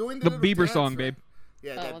 So they're doing The the Bieber dance, song, right? babe.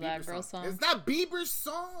 Yeah, Oh, that Bieber girl song. It's not Bieber's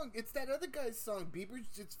song. It's that other guy's song.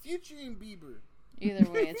 It's featuring Bieber. Either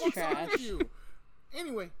way, it's What's wrong trash. with you?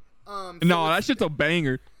 Anyway, so No, that shit's a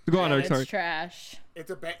banger. Go on, Eric. It's Sorry. trash. it's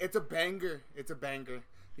a banger. It's a banger.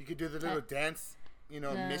 You could do the little dance,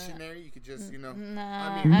 missionary. You could just, Nah,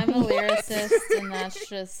 I mean- I'm a lyricist, and that's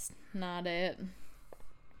just not it.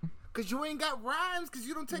 Cause you ain't got rhymes. Cause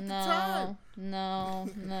you don't take the time. No.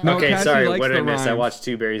 No, Okay, Cassie sorry. likes What did I the miss? I rhymes. watched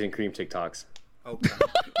 2 berries and cream TikToks. Okay.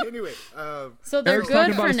 Anyway, So they're Eric's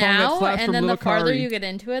talking good about for a song that now, slaps and from then the Lil farther Kari. you get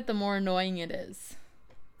into it, the more annoying it is.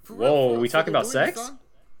 for Whoa, real, we so talking they're about doing the sex? song?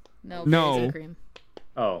 No, No. berries and cream.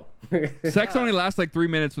 Oh. Sex only lasts like 3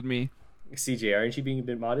 minutes with me. CJ, aren't you being a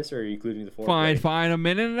bit modest, or are you including the 4? Fine. A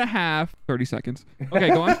minute and a half. 30 seconds. Okay,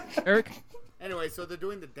 go on, Eric. Anyway, so they're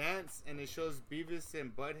doing the dance, and it shows Beavis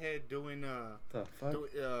and Butthead doing The fuck?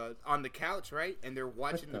 on the couch, right? And they're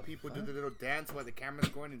watching the the people do fuck? the little dance while the camera's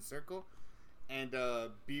going in circle. And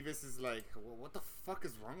Beavis is like, well, what the fuck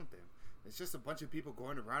is wrong with them? It's just a bunch of people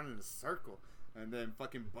going around in a circle. And then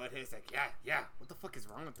fucking Butthead's like, yeah, what the fuck is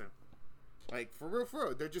wrong with them? Like, for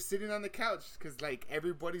real. They're just sitting on the couch because, like,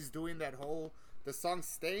 everybody's doing that whole, the song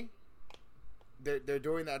Stay. They're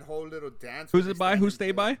doing that whole little dance. Who's where it they by? stand Who and stay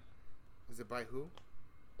play. by? Is it by who?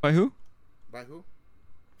 By who? By who?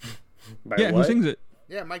 By Yeah, what? who sings it?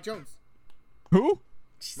 Yeah, Mike Jones. Who?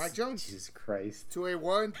 Mike Jones. Jesus Christ.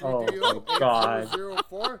 281 Oh, 330 my God.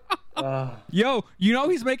 8004. Yo,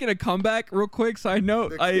 he's making a comeback. Real quick side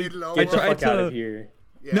note. The I Kid Low. Get the tried fuck out to. of here.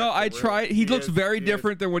 Yeah, No, for I real. tried. He looks is, very he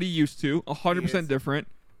different than what he used to. 100% is. different.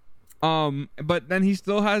 But then he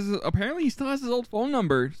still has. Apparently, he still has his old phone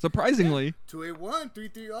number. Surprisingly. 281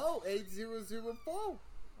 330 8004.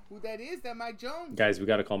 Who that is? That Mike Jones? Guys, we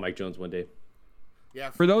gotta call Mike Jones one day.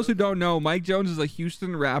 Yeah. For those who don't know, Mike Jones is a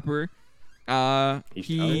Houston rapper.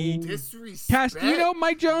 He. Disrespect. Cass, do you know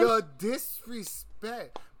Mike Jones? The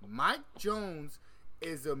disrespect. Mike Jones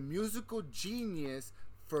is a musical genius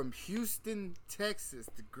from Houston, Texas.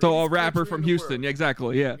 The So a greatest rapper country from in the Houston. world. Yeah,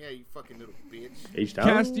 exactly. Yeah. Yeah, you fucking little bitch. H-Town?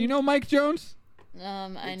 Cass, do you know Mike Jones?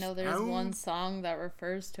 I know there's Town? one song that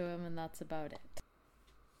refers to him, and that's about it.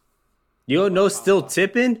 You don't know Still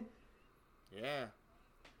Tippin'? Yeah.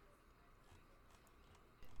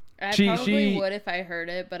 I She- probably she- would if I heard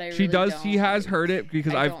it, but I really She does. don't. She has heard it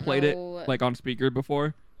because I I've don't played it know- like on speaker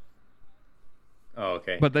before. Oh,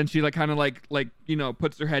 okay. But then she like kind of like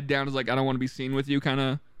puts her head down, is like, I don't want to be seen with you, kind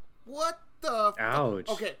of. What the? Ouch.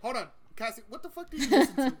 Okay, hold on, Cassie. What the fuck do you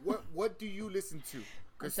listen to? What do you listen to?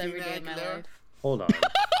 That's Christina every day of my Aguilera? life. Hold on.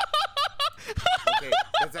 Okay,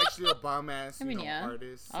 that's actually a bomb ass I mean, yeah,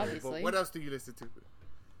 artist. So, obviously. But what else do you listen to?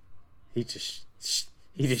 He just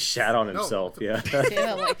shat on himself. No. Yeah. Say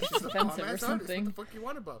that like it's She's a bomb offensive or ass artist. something. What the fuck you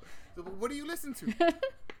want about? So, what do you listen to?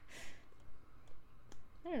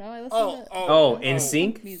 I don't know. I listen to Oh, In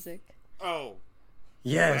Sync? music. Oh,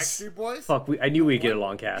 Yes. Backstreet Boys. Fuck. I knew we'd get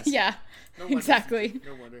along, Cass. Yeah, No wonder. exactly.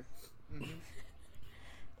 No wonder.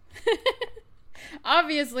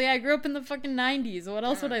 Obviously, I grew up in the fucking 90s. What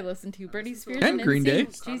else would I listen to? Britney Spears And Green Day.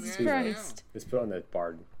 NSYNC? Jesus Yeah. Christ. Let's put on that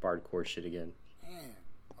bardcore shit again. Man,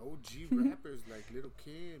 OG rappers like Little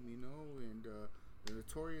Kim, and the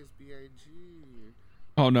Notorious B.I.G.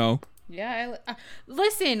 Oh no. Yeah,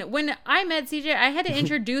 listen, when I met CJ, I had to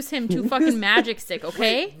introduce him to fucking Magic Stick,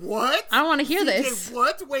 okay? Wait, what? I don't want to hear CJ, this.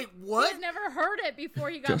 What? Wait, what? He's never heard it before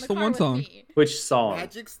he got Just in the the car one with song. me. Which song?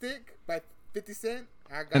 Magic Stick by 50 Cent.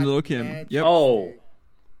 I got And Lil' Kim. Magic Yep. Oh. Stick.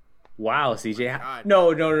 Wow, CJ. God.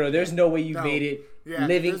 No. There's no way you No. made it Yeah,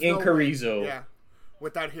 living there's in no way. Carrizo. Yeah,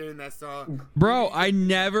 without hearing that song. Bro, I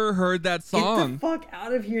never heard that Get song. the fuck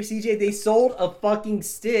out of here, CJ. They sold a fucking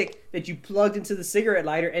stick that you plugged into the cigarette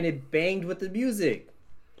lighter and it banged with the music.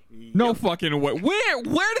 No fucking way.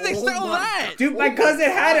 Where did they Oh sell my that? Dude, my cousin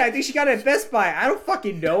had it. I think she got it at Best Buy. I don't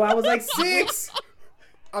fucking know. I was like 6.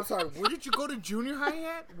 I'm sorry, where did you go to junior high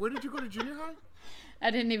at? Where did you go to junior high? I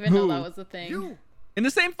didn't even know Who? that was a thing. You. In the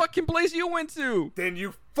same fucking place you went to. Then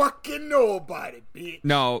you fucking know about it, bitch.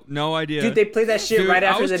 No idea. Dude, they play that shit Dude, right I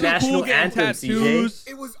after was the too national cool getting anthem, tattoos.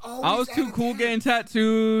 It was always I was too at cool a getting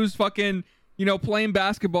tattoos, fucking, playing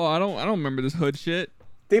basketball. I don't remember this hood shit.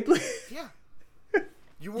 They play. Yeah.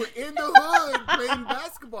 You were in the hood. playing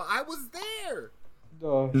basketball. I was there.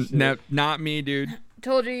 Oh, shit. No, not me, dude.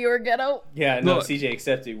 Told you were ghetto. Yeah, no, Look. CJ,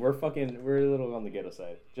 accept it. We're a little on the ghetto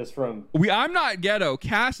side. Just from I'm not ghetto.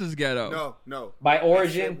 Cass is ghetto. No. by I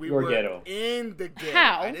origin, said we you're were ghetto. in the ghetto.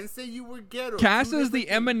 How? I didn't say you were ghetto. Cass Two is the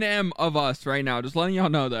different things. Eminem of us right now. Just letting y'all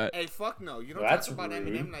know that. Hey, fuck no! You don't That's talk about rude.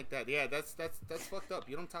 Eminem like that. Yeah, that's fucked up.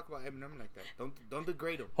 You don't talk about Eminem like that. Don't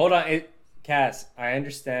degrade him. Hold on, Cass. I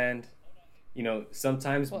understand. You know,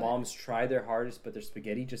 sometimes What? moms try their hardest, but their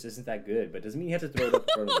spaghetti just isn't that good. But doesn't mean you have to throw it up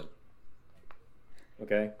in front of them.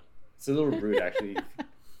 Okay, it's a little rude, actually.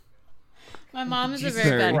 My mom is a Jesus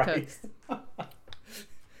very bad cook. Christ.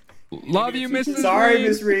 Love you, Mrs. Sorry, Rings.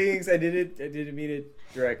 Miss Rings. I didn't mean it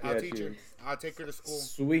directly I'll at teach you. her. I'll take her to school.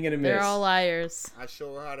 Swing and a miss. They're all liars. I'll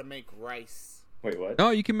show her how to make rice. Wait, what? No,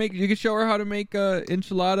 you can show her how to make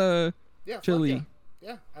enchilada Yeah, fuck chili.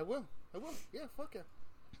 Yeah, I will. Yeah, fuck yeah.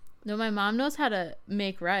 No, my mom knows how to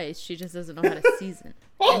make rice. She just doesn't know how to season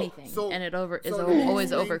anything, So- and it is So let me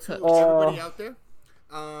always explain overcooked. to everybody out there,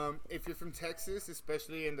 if you're from Texas,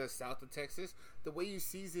 especially in the south of Texas, the way you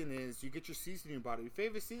season is you get your seasoning bottle, your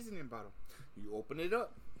favorite seasoning bottle. You open it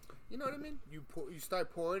up. You know what I mean? You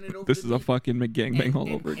start pouring it over. This the is a meat. fucking McGangbang And- all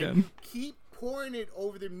and- over and again. you keep pouring it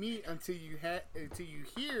over the meat until you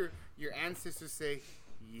hear your ancestors say,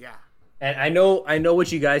 "Yeah." And I know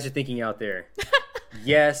what you guys are thinking out there.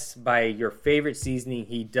 Yes, by your favorite seasoning,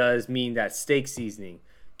 he does mean that steak seasoning.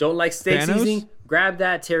 Don't like steak Thanos? seasoning? Grab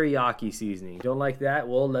that teriyaki seasoning. Don't like that?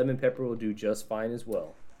 Well, lemon pepper will do just fine as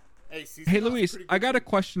well. Hey, Hey, Luis, I got a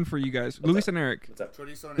question for you guys. Luis and Eric. What's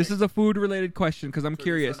up? This is a food related question because I'm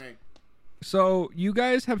curious. So, you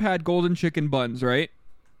guys have had golden chicken buns, right?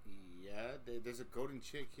 Yeah, there's a golden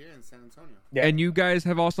chick here in San Antonio. Yeah. And you guys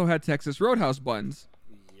have also had Texas Roadhouse buns.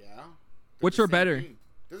 Yeah. They're Which the are same better? thing.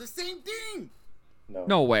 They're the same thing.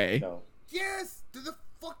 No way. No. Yes, they're the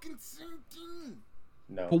fucking same thing.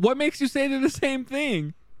 No. But what makes you say they're the same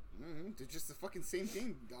thing? They're just the fucking same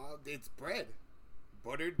thing. It's bread,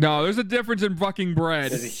 buttered. No, there's a difference in fucking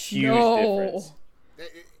bread. There's a huge No. difference.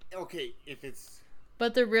 Okay, if it's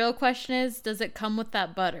But the real question is, does it come with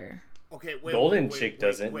that butter? okay. Wait, Golden wait, Chick wait,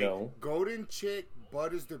 doesn't, wait. no. Golden Chick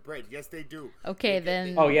butters their bread. Yes, they do. Okay,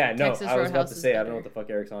 then. Oh, yeah, no. Texas I was about Roadhouse to is say, I don't better. know what the fuck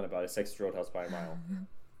Eric's on about. It's Texas Roadhouse by a mile.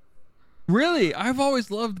 Really? I've always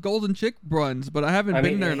loved golden chick buns, but I haven't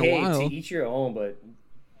been there in hey, a while. to each your own, but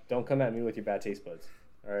don't come at me with your bad taste buds.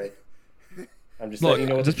 All right. I'm just Look, letting you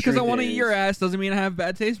know what just the because I truth want to eat is. your ass doesn't mean I have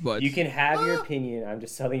bad taste buds. You can have your opinion. I'm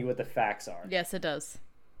just telling you what the facts are. Yes, it does.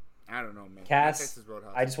 I don't know, man. Cass, Texas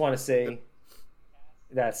Roadhouse. I just want to say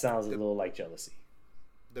that sounds a little like jealousy.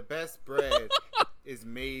 The best bread is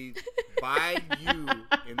made by you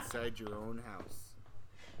inside your own house.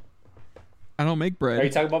 I don't make bread. Are you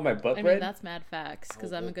talking about my butt I mean, bread? that's mad facts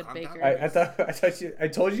because I'm a good calm baker. down. I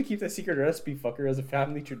told you to keep that secret recipe, fucker, as a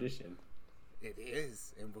family tradition. It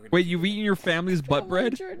is, and we're gonna Wait, keep you've it eaten your family's butt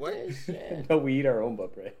bread? Tradition. No, we eat our own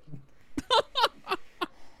butt bread.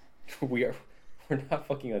 We're not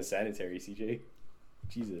fucking unsanitary, CJ.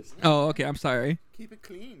 Jesus. Oh, okay. I'm sorry. Keep it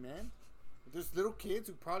clean, man. There's little kids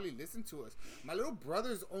who probably listen to us. My little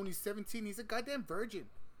brother's only 17. He's a goddamn virgin.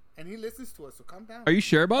 And he listens to us, so calm down. Are you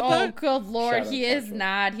sure about Oh, that? good lord, Shout out he is Joshua.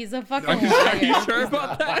 not. He's a fucking Are you liar. sure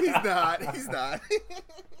about that? He's not. He's not.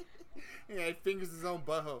 Yeah, he fingers his own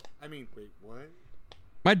butthole. I mean, wait, what?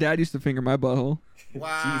 My dad used to finger my butthole.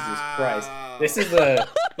 Wow. Jesus Christ.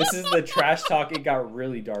 This is the trash talk. It got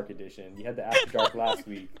really dark edition. You had the after dark last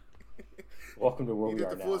week. Welcome to where You we did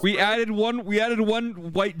are the now. full We added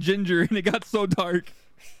one white ginger and it got so dark.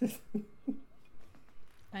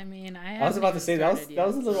 I mean, I was about to say that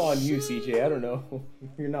was a little on you, CJ. I don't know.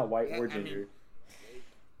 You're not white or I mean- ginger.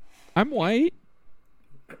 I'm white.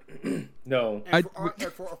 No. And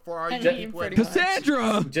for our I unique mean, wedding. pretty much.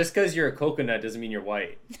 Cassandra! Just because you're a coconut doesn't mean you're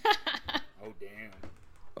white. Oh,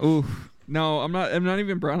 damn. Oof. No, I'm not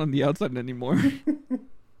even brown on the outside anymore.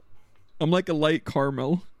 I'm like a light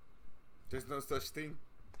caramel. There's no such thing.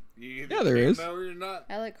 Yeah, there is. No, you're not.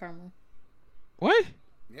 I like caramel. What?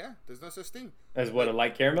 Yeah, there's no such thing. As what, a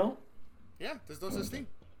light caramel? Yeah, there's no such thing.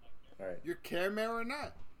 All right. You're caramel or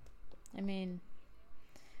not. I mean,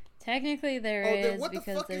 technically there Oh, then is what the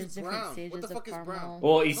because fuck there's is different brown? What stages the of fuck is brown? caramel.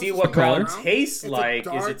 Well, you No see such what thing brown as brown. tastes It's a like is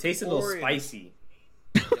dark it tastes a little orange. spicy.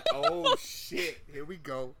 Oh, shit. Here we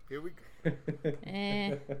go. Here we go.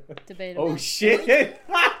 Debatable. Oh shit!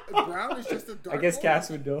 Brown is just a dark I guess orange. Cass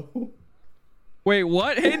would know. Wait,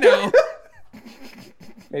 what? Hey now.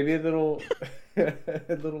 Maybe a little, a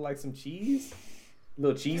little like some cheese, a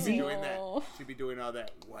little cheesy. Doing that. Oh. She'd be doing all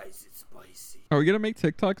that. Why is it spicy? Are we gonna make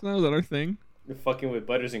TikToks now? Is that our thing? You're fucking with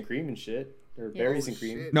butters and cream and shit, or Yeah. berries Oh, and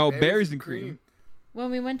cream. shit. No, berries and cream. When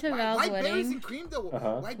we went to Val's White berries wedding, and cream though.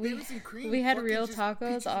 White berries and cream. we had fucking real just tacos,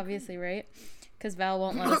 peaches and obviously, right? Because Val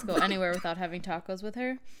won't let us go anywhere without having tacos with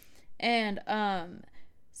her. And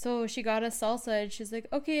so she got us salsa, and she's like,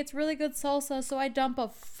 "Okay, it's really good salsa." So I dump a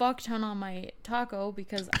fuck ton on my taco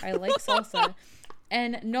because I like salsa.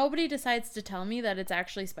 And nobody decides to tell me that it's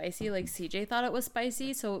actually spicy. Like CJ thought it was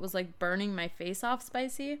spicy, so it was like burning my face off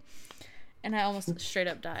spicy. And I almost straight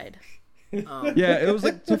up died. Yeah, it was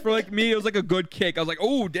like, so for like me, it was like a good kick. I was like,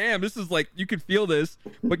 oh damn, this is like, you could feel this.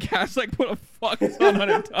 But Cass like put a fuck ton on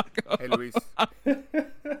her taco. Hey Luis,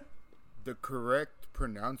 the correct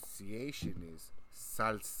pronunciation is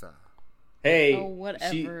salsa. Hey, Oh,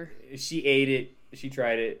 whatever. She ate it. She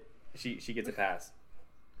tried it. She gets a pass.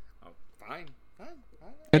 Oh, fine. I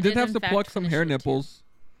I did did, have in to fact, pluck some finish hair it, too. nipples.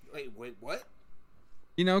 Wait, what?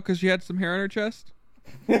 You know, because she had some hair on her chest.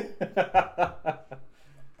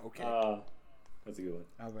 Okay. That's a good one.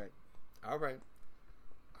 All right.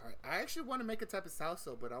 I actually want to make a type of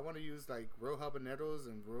salsa, but I want to use like real habaneros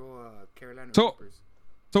and real Carolina So- Reapers.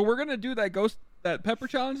 So we're gonna do that pepper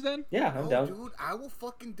challenge then? Yeah, I'm Oh, down. dude, I will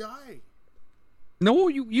fucking die. No,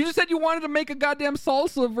 you just said you wanted to make a goddamn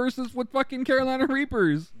salsa versus with fucking Carolina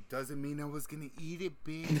Reapers. Doesn't mean I was gonna eat it,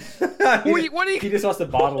 bitch. What do you- He just wants to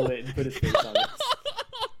bottle it and put his face on it.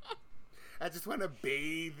 I just want to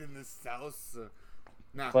bathe in the salsa.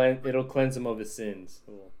 Nah, It'll cleanse him of his sins.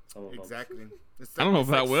 Some of them. exactly. It's I don't know if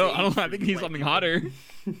it's that will. sage I for think you he's white something people. hotter.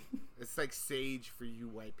 It's like sage for you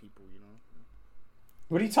white people, you know.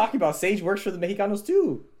 What are you talking about? Sage works for the Mexicanos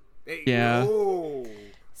too. Hey, Yeah. whoa.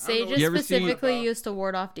 Sage You is ever seen- specifically used to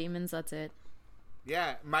ward off demons. That's it.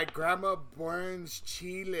 Yeah, my grandma burns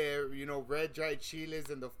chile, you know, red dried chiles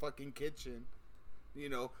in the fucking kitchen. You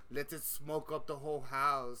know, lets it smoke up the whole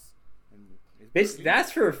house. And it's Bitch,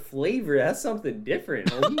 that's for flavor. That's something different,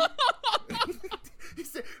 homie. He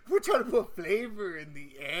said, we're trying to put flavor in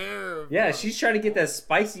the air. Yeah, bro." she's trying to get that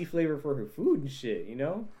spicy flavor for her food and shit, you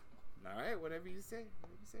know? All right, whatever you say.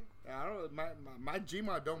 I don't know. My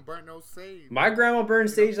Gma don't burn no sage. My grandma burned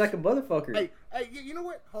sage like a motherfucker. Hey, you know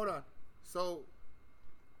what? Hold on. So,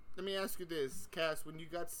 let me ask you this, Cass. When you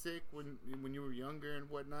got sick, when you were younger and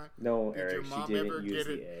whatnot, No, did your Eric, mom she ever didn't use get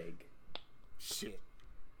the it? egg. Shit.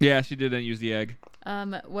 Yeah, she didn't use the egg.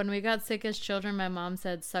 When we got sick as children, my mom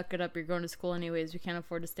said, "Suck it up. You're going to school anyways. We can't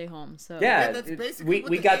afford to stay home." So Yeah, that's it- basically what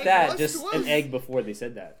we the got egg that was just to an us. egg before they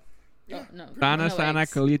said that. Yeah. no, Sana no sana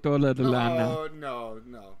eggs. kalito la No, lana. no.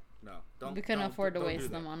 Don't, We couldn't don't- afford to don't do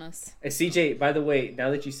waste that. them on us. Hey, CJ, by the way,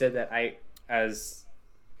 now that you said that, I as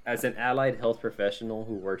an allied health professional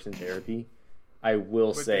who works in therapy, I will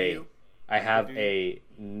But do say you? I have do a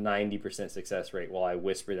 90% success rate while I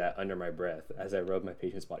whisper that under my breath as I rub my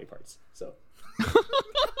patient's body parts. So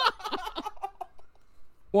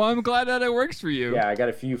Well, I'm glad that it works for you. yeah, I got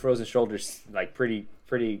a few frozen shoulders, like pretty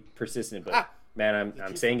persistent, but man,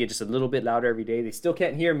 I'm saying it just a little bit louder every day. They still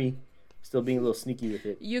can't hear me. Still being a little sneaky with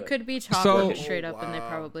it. You but- could be talking So- straight up, and they Wow.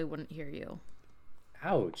 probably wouldn't hear you.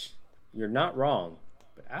 Ouch. You're not wrong,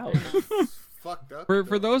 but ouch. Fucked up. For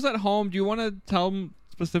though. those at home, do you want to tell them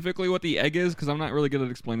specifically what the egg is? Because I'm not really good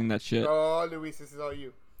at explaining that shit. Oh, Luis, this is all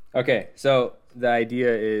you. Okay, so the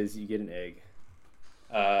idea is you get an egg.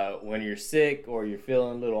 When you're sick or you're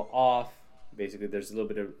feeling a little off, basically there's a little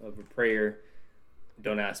bit of a prayer.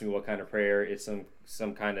 Don't ask me what kind of prayer. It's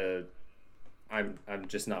some kind of I'm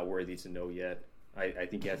just not worthy to know yet. I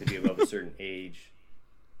think you have to be above a certain age.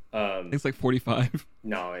 It's like 45.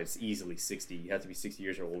 No, it's easily 60. You have to be 60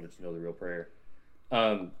 years or older to know the real prayer.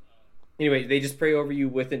 Anyway, they just pray over you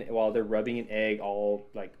while they're rubbing an egg all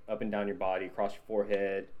like up and down your body, across your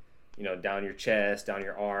forehead, you know, down your chest, down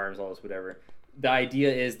your arms, all this whatever. The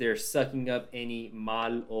idea is they're sucking up any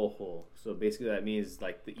mal ojo. So basically that means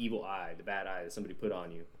like the evil eye, the bad eye that somebody put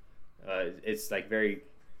on you. It's like very,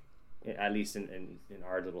 at least in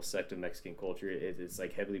our little sect of Mexican culture, it's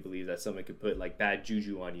like heavily believed that someone could put like bad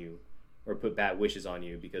juju on you or put bad wishes on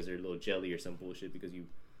you because they're a little jelly or some bullshit because you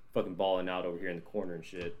fucking balling out over here in the corner and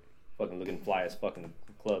shit. Fucking looking fly as fucking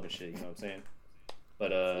club and shit, you know what I'm saying?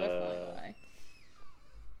 But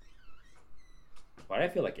why do I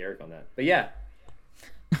feel like Eric on that? But yeah.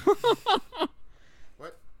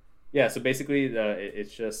 What? Yeah, so basically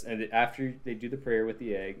it's just, and after they do the prayer with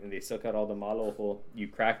the egg and they suck out all the mal ojo, you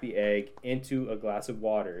crack the egg into a glass of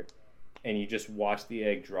water and you just watch the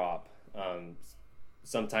egg drop.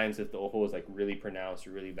 Sometimes if the ojo is like really pronounced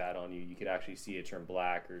or really bad on you, you could actually see it turn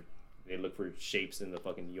black, or they look for shapes in the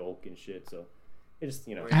fucking yolk and shit. So it just,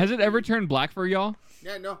 you know. Has it ever turned black for y'all?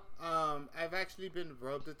 Yeah, no. I've actually been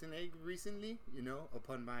rubbed with an egg recently, you know,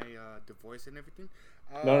 upon my divorce and everything.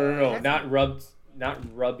 No.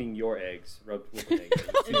 Not rubbing your eggs. Rubbed woman eggs.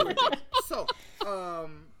 Anyway, so,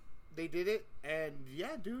 they did it, and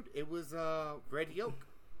yeah, dude, it was red yolk.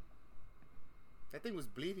 That thing was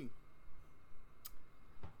bleeding.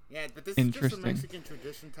 Yeah, but this is just a Interesting. Mexican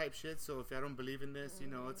tradition type shit. So if y'all don't believe in this,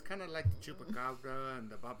 it's kind of like the chupacabra and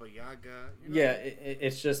the Baba Yaga. You know? Yeah,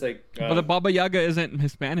 it's just like. But the Baba Yaga isn't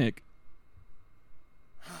Hispanic.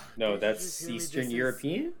 No, Didn't you that's just hear me? Eastern This is-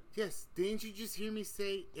 European. Yes, didn't you just hear me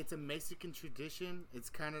say it's a Mexican tradition? It's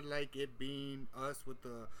kind of like it being us with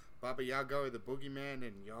the Baba Yaga or the Boogeyman,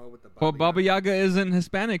 and y'all with the Baba But Baba Yaga isn't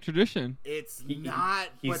Hispanic tradition. It's not.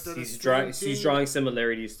 He's, but he's drawing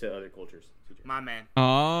similarities to other cultures. My man,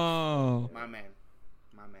 Oh. my man.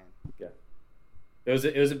 Yeah,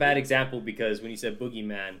 it was a bad example because when you said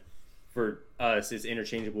boogeyman, for us it's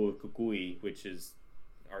interchangeable with kukui, which is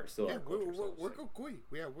still Yeah, our we're culture. so- Kukui.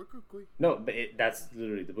 Yeah, we're Kukui. No, but that's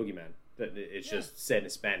literally the boogeyman. It's just said in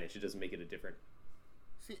Spanish. It doesn't make it a different.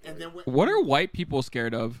 See, and then What are white people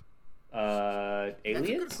scared of? That's a good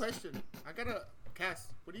Aliens. question. I gotta Cass.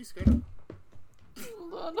 What are you scared of?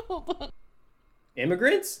 Hold on.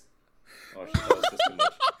 Immigrants. Oh shit, that was just too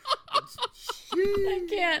much. I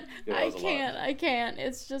can't. Yeah, that was a lot. I can't.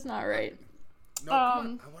 It's just not right. No, come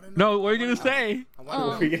on. I wanna know. No, what are you I gonna wanna know. say? I What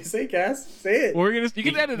wanna were you gonna say, Cass? Say it. You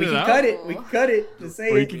can edit we it can out. cut it. We can cut it. Just say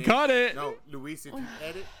Or you it. can cut it. No, Luis, if you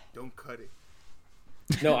edit, don't cut it.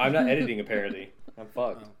 No, I'm not editing. Apparently, I'm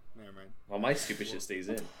fucked. Oh, never mind. Well, my stupid shit stays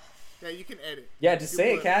in. Yeah, you can edit. Yeah, just You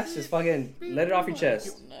say it, put- Cass. Just fucking let it off your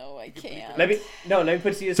chest. No, I can't. Let me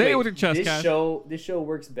put it to you this Say way. it with your chest, this Cass. show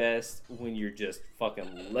works best when you're just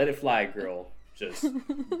fucking let it fly, girl. Just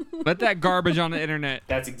Let that garbage on the internet.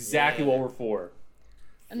 that's exactly what we're for.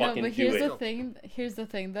 No, Fucking but do here's it. the thing. Here's the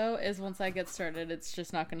thing, though, is once I get started, it's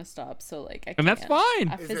just not gonna stop. So like, I can't. And that's fine.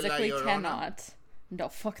 I Is it La physically Llorona? cannot. No,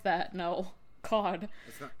 fuck that. No, God.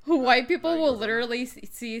 It's not- White people La will Llorona. literally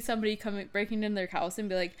see somebody breaking in their house and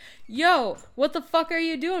be like, "Yo, what the fuck are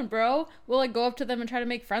you doing, bro?" We'll like go up to them and try to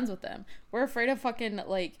make friends with them. We're afraid of fucking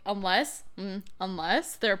like unless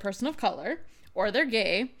they're a person of color or they're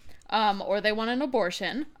gay. Or they want an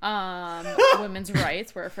abortion. Women's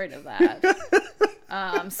rights. We're afraid of that.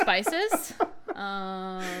 Spices.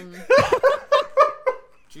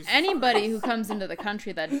 Jesus Anybody who comes into the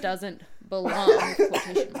country that doesn't belong,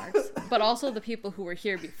 quotation marks, but also the people who were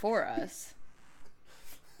here before us.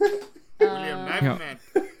 William Knife Yeah. Man.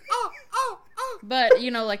 Oh. But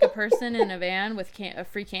like a person in a van with a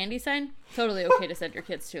free candy sign, totally okay to send your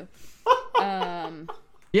kids to.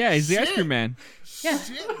 Yeah, he's the ice Shit. cream man. Yeah.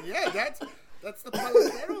 Shit, yeah, that's the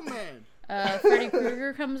Paladero man. Freddy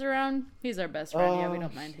Krueger comes around. He's our best friend. Yeah, we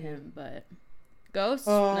don't mind him, but Ghost?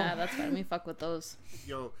 Nah, that's fine. We fuck with those.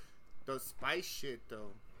 Yo, the spice shit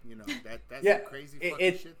though. That's Yeah, crazy it- fucking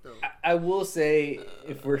it- shit though. I will say,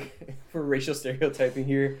 if we're racial stereotyping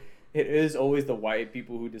here, it is always the white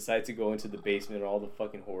people who decide to go into the basement of all the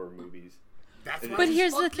fucking horror movies. That's why But we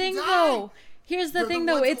here's the fucking thing, die. though. Here's the They're the thing,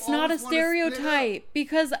 though. ones who It's not a always wanna split up. stereotype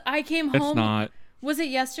because I came home. It's not. Was it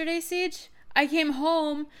yesterday, Siege? I came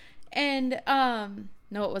home and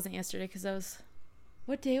no, it wasn't yesterday because I was.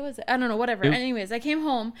 What day was it? I don't know. Whatever. Yep. Anyways, I came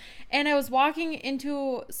home and I was walking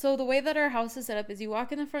into. So the way that our house is set up is you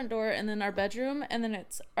walk in the front door and then our bedroom and then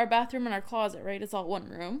it's our bathroom and our closet. Right? It's all one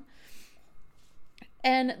room.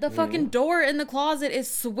 And the fucking door in the closet is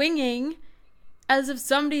swinging as if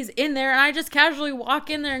somebody's in there. And I just casually walk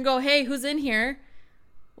in there and go, "Hey, who's in here?"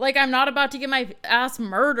 Like, I'm not about to get my ass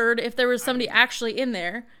murdered if there was somebody actually in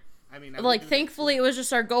there. I mean, I would Like, do that thankfully, too. it was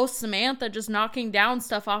just our ghost Samantha just knocking down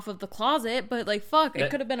stuff off of the closet. But, like, fuck, it That-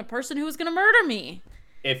 could have been a person who was going to murder me.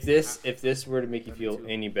 If this were to make you feel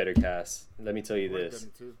any better, Cass, let me tell you Would've this: done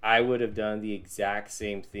it too. I would have done the exact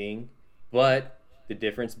same thing, but the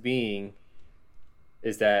difference being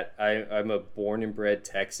is that I'm a born and bred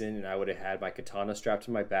Texan, and I would have had my katana strapped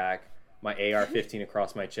to my back, my AR-15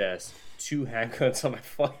 across my chest, 2 handguns on my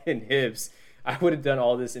fucking hips. I would have done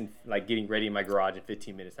all this in like getting ready in my garage in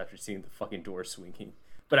 15 minutes after seeing the fucking door swinging.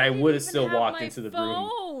 But I would have still walked into the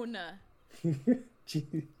room.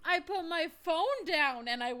 I put my phone down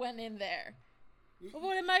and I went in there.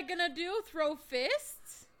 What am I gonna do? Throw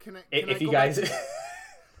fists? Can I If you go guys, back to-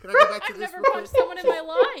 can I go back to I've this never real punched quick? someone in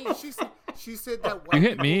my life. She said that white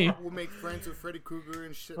hit people me. will make friends with Freddy Krueger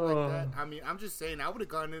and shit like that. I mean, I'm just saying, I would have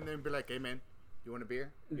gone in there and be like, "Hey, man, you want a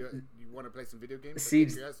beer? You want to play some video games? See,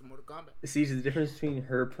 You have some Mortal Kombat." see, the difference between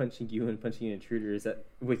her punching you and punching an intruder is that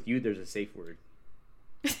with you, there's a safe word.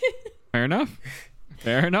 Fair enough.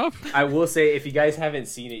 Fair enough. I will say, if you guys haven't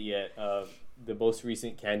seen it yet, the most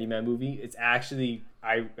recent Candyman movie, it's actually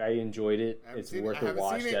I enjoyed it. I haven't It's seen it. worth I a haven't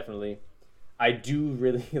watch, seen it. definitely. I do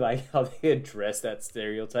really like how they address that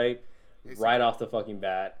stereotype right off the fucking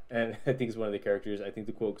bat, and I think it's one of the characters. I think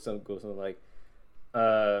the quote goes something like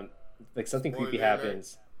something creepy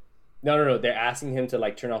happens. No. They're asking him to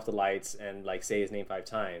like turn off the lights and like say his name 5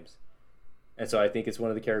 times, and so I think it's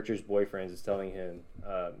one of the character's boyfriends is telling him,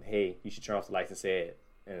 "Hey, you should turn off the lights and say it."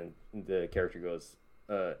 And the character goes,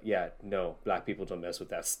 "Yeah, no, black people don't mess with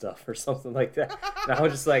that stuff," or something like that. And I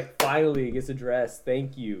was just like, finally, it gets addressed.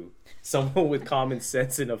 Thank you, someone with common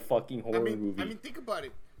sense in a fucking horror movie. I mean, think about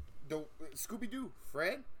it. The Scooby-Doo,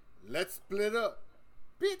 Fred, let's split up.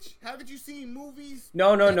 Bitch, haven't you seen movies?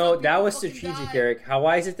 No. That's how That people was fucking strategic, die. Eric.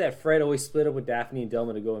 Why is it that Fred always split up with Daphne and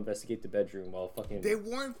Delma to go investigate the bedroom while fucking... They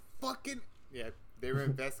weren't fucking... Yeah, they were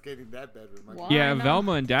investigating that bedroom. Why Yeah, not?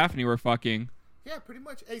 Velma and Daphne were fucking. Yeah, pretty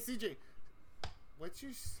much. Hey, CJ, what's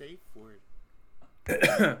your safe word?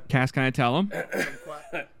 Cass, can I tell him?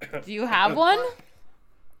 Quiet. Do you have one?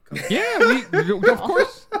 Yeah, of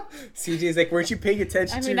course. CJ's like, weren't you paying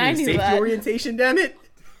attention I mean, to I your knew safety that. orientation, damn it?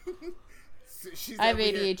 She's I have over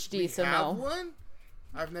here, ADHD, "We so have no." one?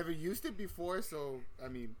 I've never used it before, so, I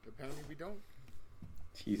mean, apparently we don't.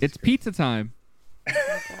 Jesus It's Christ. pizza time.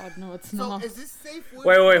 Oh God, no, it's So, not. is this safe word?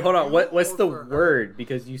 Wait, for hold on. you What's or the for her? word?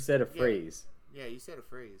 Because you said a phrase. Yeah, you said a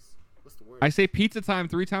phrase. What's the word? I say pizza time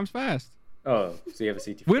 3 times fast. Oh, so you have a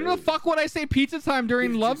CT When the phrase. fuck would I say pizza time during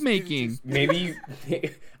Did you lovemaking? just- Maybe you...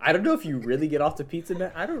 I don't know if you really get off the pizza,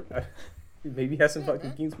 man. I don't... Maybe you have some fucking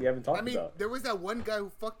man. kinks we haven't talked I mean, about. there was that one guy who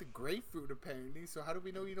fucked a grapefruit, apparently, so how do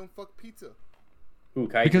we know you don't fuck pizza? Ooh,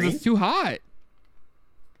 Kai Because Green? it's too hot.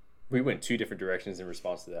 We went 2 different directions in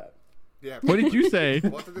response to that. Yeah. What did you say?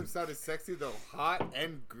 Both of them sounded sexy, though. Hot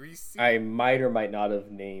and greasy. I might or might not have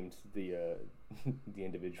named the the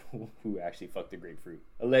individual who actually fucked the grapefruit.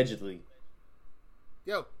 Allegedly.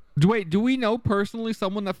 Yo, Wait, do we know personally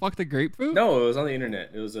someone that fucked a grapefruit? No, it was on the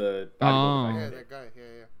internet. It was a... Oh. yeah, that guy.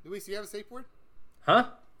 Yeah. Luis, you have a safe word? Huh?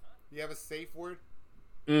 You have a safe word?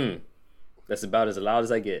 That's about as loud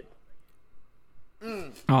as I get.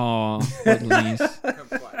 Aw, please. Come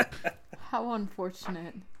quiet. How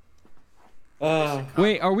unfortunate.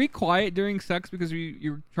 Wait, are we quiet during sex because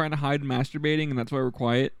you're trying to hide masturbating and that's why we're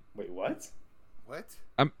quiet? Wait, what? What?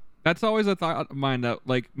 That's always a thought of mine that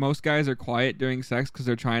like most guys are quiet during sex because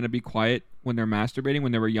they're trying to be quiet when they're masturbating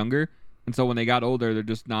when they were younger, and so when they got older they're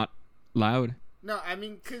just not loud. No, I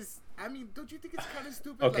mean, don't you think it's kind of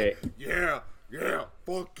stupid? Okay. Like, yeah,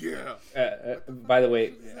 fuck yeah. By the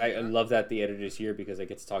way, I love that the editor's here because I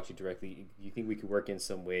get to talk to you directly. You think we could work in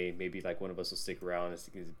some way? Maybe like one of us will stick around and it's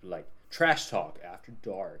like trash talk after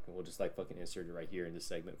dark, and we'll just like fucking insert it right here in this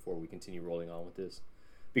segment before we continue rolling on with this.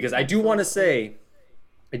 Because I do want to say,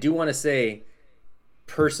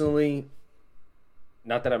 personally,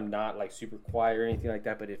 not that I'm not like super quiet or anything like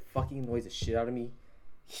that, but it fucking annoys the shit out of me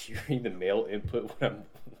hearing the male input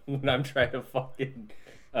when I'm trying to fucking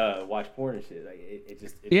watch porn and shit. Like it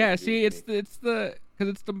just Yeah, just see, irritates me.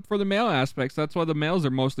 it's the for the male aspects. That's why the males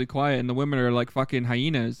are mostly quiet and the women are like fucking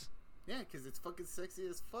hyenas. Yeah, because it's fucking sexy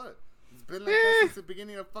as fuck. It's been like that since the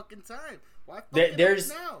beginning of fucking time. Why fucking There's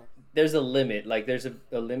now? there's a limit. Like there's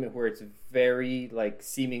a limit where it's very like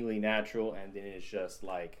seemingly natural, and then it's just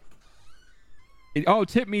like Oh,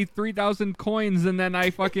 tip me 3,000 coins and then I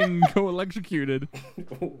fucking go electrocuted.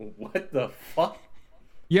 what the fuck?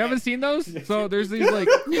 You haven't seen those? So there's these like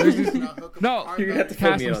no, You're gonna have to fill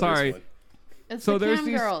Cass, me I'm in on sorry. this one. It's So the there's cam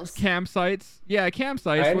these girls. campsites. Yeah, campsites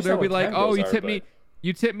where understand they'll be what like, cam "Oh, girls you are, tip but- me,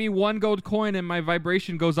 you tip me 1 gold coin, and my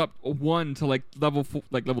vibration goes up 1 to like level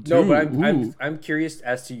level 2." No, but Ooh. I'm curious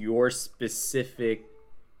as to your specific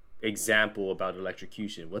example about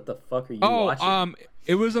electrocution. What the fuck are you watching?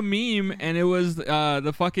 It was a meme, and it was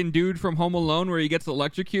the fucking dude from Home Alone where he gets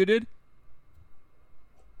electrocuted.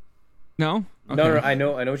 No. No, Okay. I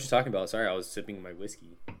know what you're talking about. Sorry, I was sipping my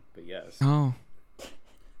whiskey, but yes. Oh,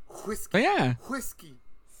 Whiskey. but yeah. Whiskey.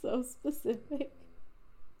 So specific.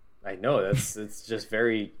 I know it's just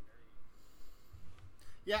very.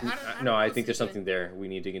 Yeah, I don't No, know, I think there's CJ. something there. We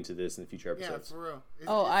need to dig into this in future Yeah, episodes. for real.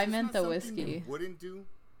 Oh, I this meant not the something you whiskey. wouldn't do?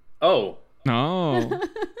 Oh. No.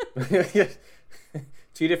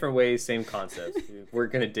 2 different ways, same concept. We're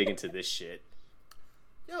gonna dig into this shit.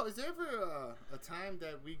 Yo, is there ever a time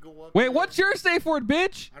that we go up? Wait, there- what's your safe word,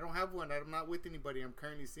 bitch? I don't have one. I'm not with anybody. I'm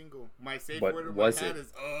currently single. My safe What word in was my head it?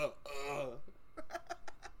 is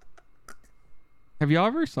Have y'all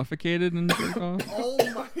ever suffocated and jerked off? Oh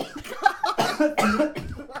my god.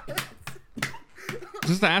 What?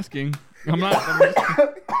 Just asking. I'm not. I'm just-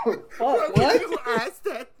 What? You asked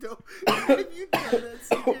that though. Have you done that,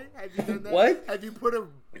 CJ? Have you done that? What? Have you put a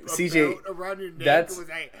CJ, belt around your neck that's- and was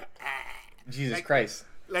like, Jesus like- Christ.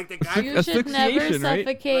 Like the guy. You should never Asphyxiation, right?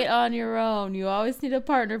 suffocate on your own. You always need a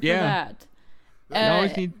partner for Yeah. that. You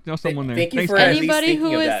always need someone there. Thank you Thanks, for guys. at least Anybody thinking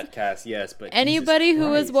who of is- that, Cass. Yes, but Anybody Jesus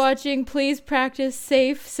who is Christ. watching, please practice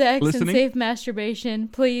safe sex Listening? and safe masturbation.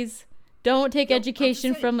 Please don't take Yo, I'm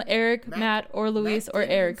education just from saying, Eric, Matt- Matt, or Luis, Matt or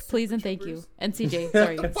Damon, Eric. Super Please and thank you. Troopers. And CJ,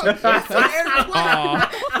 sorry.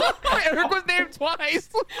 Aw. Eric was named twice.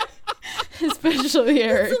 Especially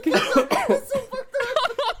Eric.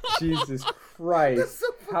 Jesus Christ.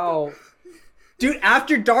 How? Dude,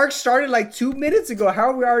 After Dark started like 2 minutes ago. How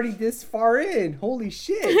are we already this far in? Holy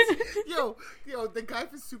shit. Yo, the guy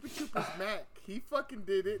from Super Troopers, Mac, he fucking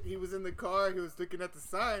did it. He was in the car, he was looking at the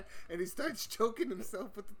sign, and he starts choking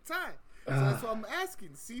himself with the tie. So that's what I'm asking,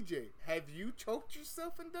 CJ. Have you choked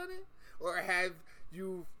yourself and done it? Or have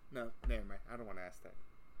you... No, never mind. I don't want to ask that.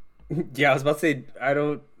 Yeah, I was about to say,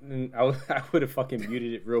 I would have fucking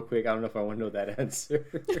muted it real quick. I don't know if I want to know that answer.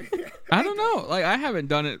 I don't know. Like I haven't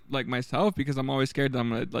done it like myself because I'm always scared that I'm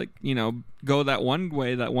gonna like go that one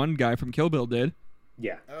way that one guy from Kill Bill did.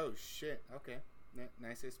 Yeah, Oh, shit. Okay.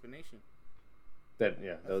 Nice explanation. that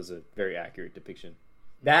was a very accurate depiction.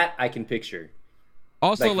 That I can picture.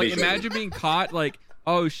 Also, Like like visually. imagine being caught like,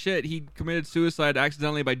 oh shit, he committed suicide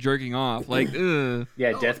accidentally by jerking off. Like, ugh.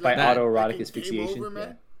 Yeah, Oh, death by like autoerotic in Game asphyxiation. Over,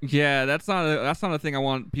 man? Yeah, that's not a thing I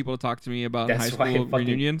want people to talk to me about in high That's why school I fucking-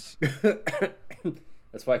 reunions. Yeah.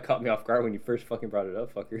 That's why it caught me off guard when you first fucking brought it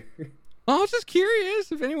up, fucker. I was just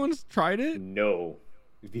curious if anyone's tried it. No,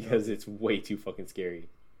 because it's way too fucking scary.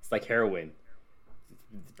 It's like heroin.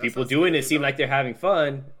 People not doing scary it seem at all. like they're having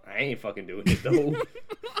fun. I ain't fucking doing it though.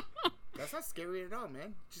 That's not scary at all, man.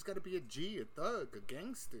 You just gotta be a G, a thug, a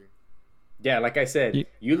gangster. Yeah, like I said, Ye-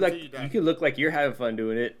 you Until you die. you can look like you're having fun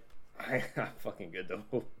doing it. I'm fucking good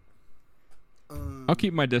though. I'll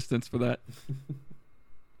keep my distance for that.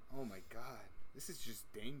 Oh my god, this is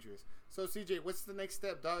just dangerous. So CJ, what's the next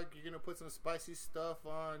step, dog? You're gonna put some spicy stuff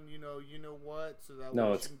on, you know what, so that No,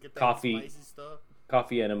 way it's you can get that coffee. spicy stuff.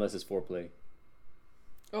 Coffee enemas is foreplay.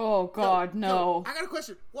 Oh God, Yo, no. I got a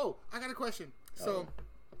question. Whoa, I got a question. So,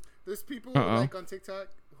 there's people Uh-oh. like on TikTok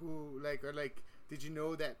who like are like, did you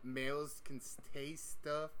know that males can taste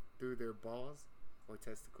stuff through their balls or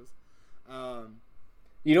testicles?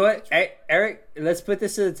 You know what, Eric? Let's put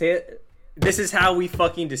this to the table. This is how we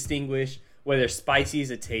fucking distinguish whether spicy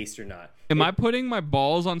is a taste or not. Am I putting my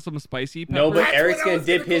balls on some spicy pepper? No, but That's Eric's what I gonna was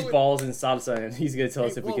dip gonna his go with. balls in salsa, and he's gonna tell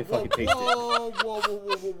us if we can fucking taste it.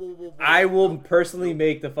 Whoa. I will personally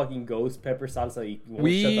make the fucking ghost pepper salsa. You won't shut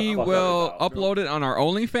We the fuck will up about. upload it on our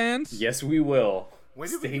OnlyFans. Yes, we will. When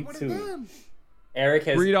did we Stay get one of tuned. them? Eric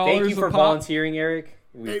has. $3 Thank you a for pop. volunteering, Eric.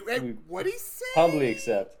 We, Hey, we what'd he say? humbly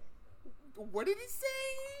accept. What did he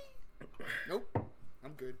say? Nope,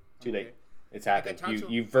 I'm good. I'm Too late. okay. It's I got happened. Chancho.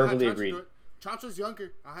 You I'll have verbally Chancho agreed. do it. Chancho's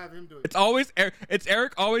younger. I'll have him do it. It's always it's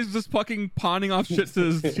Eric always just fucking pawning off shit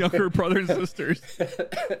to his younger brothers and sisters. I'll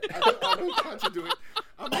make Chancho do it.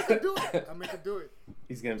 I'll make him do it.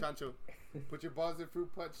 He's gonna Chancho, put your balls in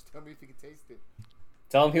fruit punch. Tell me if you can taste it.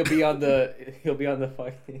 tell him he'll be on the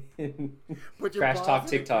fucking Put your Trash balls Talk in a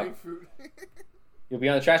TikTok. grapefruit. You'll be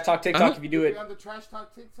on the Trash Talk TikTok if you do You'll it. be on the Trash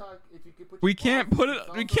Talk TikTok if you can put. We your can't balls put in it.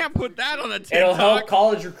 the We thumbs can't up put that on a It'll TikTok. help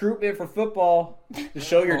college recruitment for football to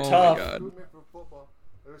show you're Oh my tough. God. recruitment for football.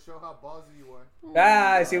 It'll show how ballsy you are.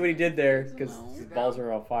 Ah, I see what he did there because his balls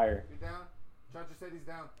are on fire. You down? Chancho said he's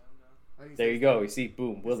down. Oh, he There said you go. You see,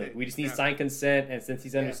 boom, said willing. We just need down. signed consent, and since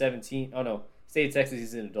he's under Yeah. 17, oh no, state of Texas,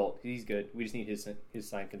 he's an adult. He's good. We just need his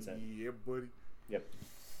signed consent. Yeah, buddy. Yep.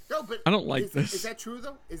 No, but I don't like is, this. Is that true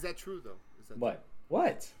though? Is that true? What?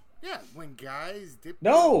 What? Yeah, when guys dip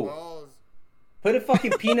No. their balls. Put a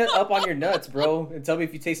fucking peanut up on your nuts, bro, and tell me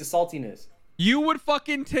if you taste the saltiness. You would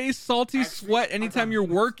fucking taste salty Actually, sweat I anytime got you're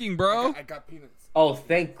peanuts. working, bro. I got peanuts. Oh,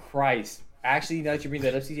 thank Christ. Actually, now that you bring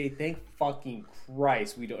that up, CJ, thank fucking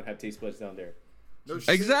Christ we don't have taste buds down there. No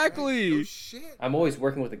shit, Exactly. man. No shit. I'm always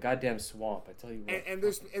working with a goddamn swamp. I tell you what.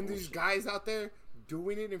 And there's guys out there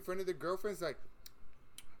doing it in front of their girlfriends like,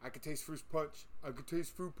 I could taste fruit punch. I could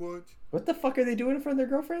taste fruit punch. What the fuck are they doing in front of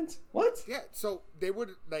their girlfriends? What? Yeah, so they would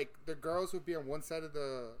like the girls would be on one side of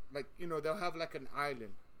the like they'll have like an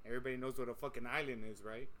island. Everybody knows what a fucking island is,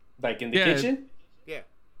 right? Like in the Yeah. kitchen? Yeah.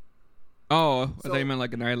 Oh, I So- thought you meant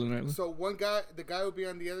like an island. So the guy would be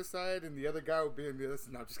on the other side, and the other guy would be on the other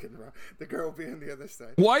side. No, I'm just kidding around. The girl would be on the other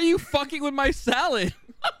side. Why are you fucking with my salad?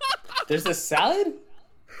 There's a salad?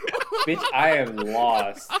 Bitch, I am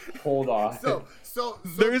lost. Hold on. So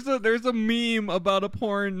There's a meme about a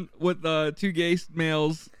porn with two gay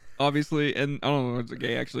males, obviously, and I don't know if it's a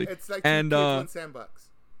gay actually. it's like two and kids on sandbox.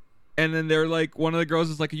 and then they're like, one of the girls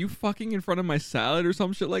is like, "Are you fucking in front of my salad or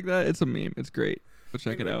some shit like that?" It's a meme. It's great. Go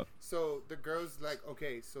check it out. So the girl's like,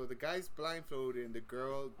 okay, so the guy's blindfolded and the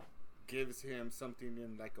girl gives him something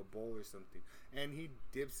in like a bowl or something, and he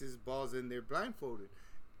dips his balls in there blindfolded,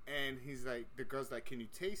 and he's like, the girl's like, can you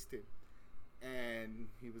taste it? And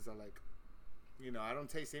he was all like, I don't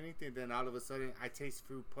taste anything. Then all of a sudden I taste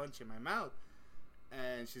fruit punch in my mouth,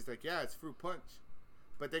 and she's like, yeah, it's fruit punch.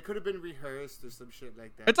 But they could have been rehearsed or some shit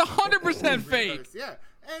like that. It's 100% fake. Rehearsed, yeah,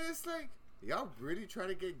 and it's like, y'all really trying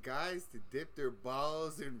to get guys to dip their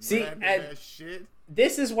balls in random ass shit?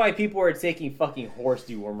 This is why people are taking fucking horse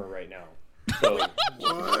dewormer right now. So,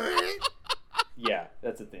 what? Yeah,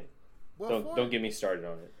 that's the thing. Don't get me started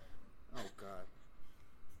on it. Oh god.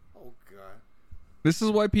 Oh god. This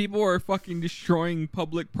is why people are fucking destroying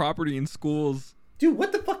public property in schools. Dude,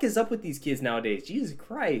 what the fuck is up with these kids nowadays? Jesus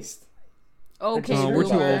Christ. Okay, We're too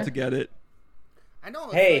boomer. old to get it. I know.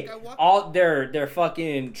 It's Hey, like I walk- all their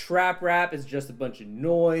fucking trap rap is just a bunch of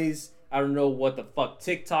noise. I don't know what the fuck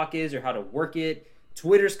TikTok is or how to work it.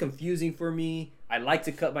 Twitter's confusing for me. I like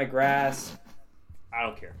to cut my grass. I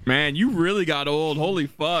don't care. Man, you really got old. Holy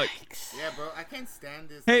fuck. Yeah, bro, I can't stand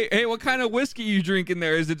this. Hey, what kind of whiskey you drinking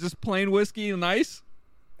there? Is it just plain whiskey and ice?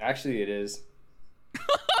 Actually, it is.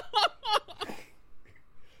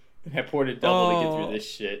 I poured a double to get through this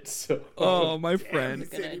shit. So. Oh, my Damn, friend. he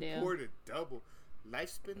said he idea. poured a double.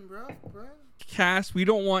 Life's been rough, bro. Cass, we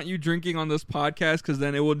don't want you drinking on this podcast because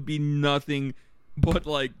then it would be nothing but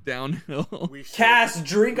like downhill. We should- Cass,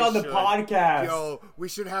 drink we on the should. podcast. Yo, we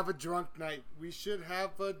should have a drunk night. We should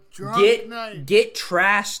have a drunk night. Get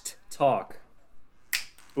trashed talk.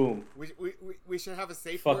 Boom. We should have a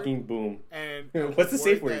safe Fucking word. boom. And What's the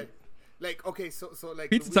safe that- word? Like, okay, so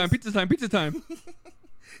like Pizza Luis- time.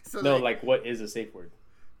 So No, like what is a safe word?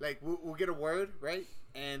 like we'll get a word, right?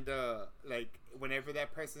 And like whenever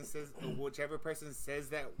that person says, whichever person says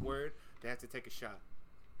that word, they have to take a shot.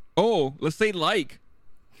 Oh, let's say like.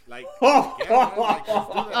 Like, yeah, man, like, let's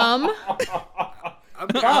do that.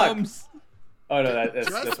 I'm Ums. Oh no, that's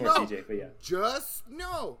Just more no. CJ, but yeah. Just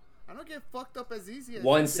no. I don't get fucked up as easy as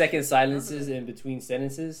 1 you second think. silences in between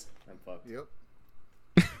sentences. I'm fucked. Yep.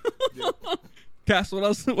 Cass, what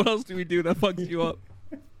else do we do that fucks you up?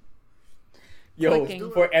 Yo, Clicking.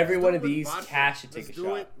 for Let's every do one it of with these, vodka. Cash should take Let's a do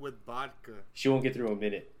shot. it with vodka. She won't get through a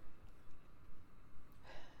minute.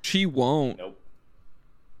 She won't. Nope.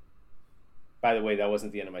 By the way, that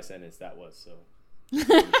wasn't the end of my sentence. That was so.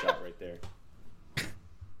 Shot right there.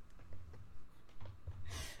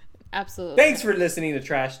 Absolutely. Thanks for listening to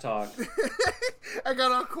Trash Talk. I got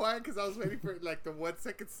all quiet because I was waiting for like the 1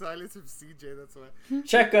 second silence from CJ. That's why.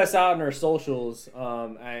 Check us out on our socials.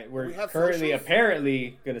 We're We have currently socials?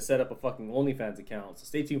 apparently gonna set up a fucking OnlyFans account, so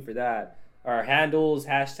stay tuned for that. Our handles,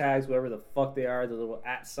 hashtags, whatever the fuck they are, the little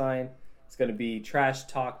 @ sign. It's gonna be Trash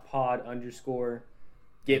Talk Pod _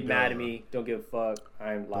 Get mad at me. Don't give a fuck.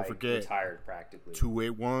 I'm like forget. retired practically.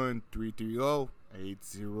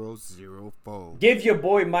 281-330-8004. Give your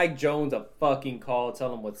boy Mike Jones a fucking call.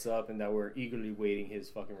 Tell him what's up and that we're eagerly waiting his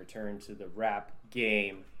fucking return to the rap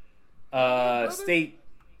game. Stay.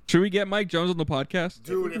 Should we get Mike Jones on the podcast?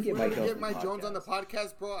 Dude, If if we we can were get to Mike get Mike Jones Jones on on the the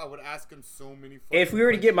podcast, bro, I would ask him so many. If we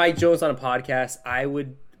were to get Mike Jones on a podcast, I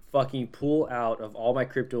would fucking pull out of all my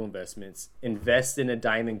crypto investments, invest in a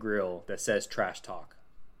diamond grill that says Trash Talk.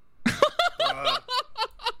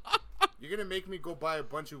 You're gonna make me go buy a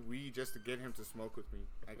bunch of weed just to get him to smoke with me.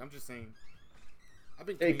 Like, I'm just saying. I've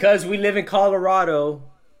been clean. Because we live in Colorado.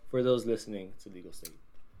 For those listening, it's a legal state.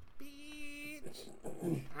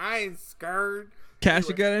 Bitch. I ain't scared. Cass,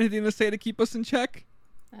 you got anything to say to keep us in check?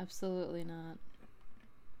 Absolutely not.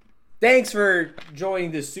 Thanks for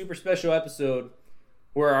joining this super special episode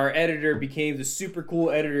where our editor became the super cool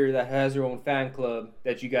editor that has her own fan club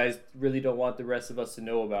that you guys really don't want the rest of us to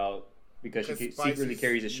know about because she secretly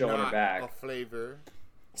carries a show on her A back. flavor.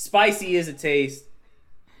 Spicy is a taste.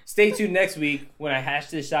 Stay tuned next week when I hash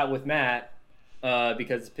this out with Matt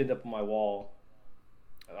because it's pinned up on my wall.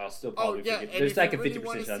 I'll still Oh probably yeah, forget. and There's if like you a really 50%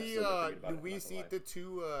 want chance to I'll see still forget about it, I'm Luis not eat the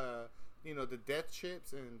two, the death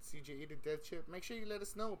chips and CJ eat the death chip, make sure you let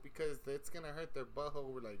us know because it's gonna hurt their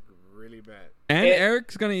butthole like really bad. And It-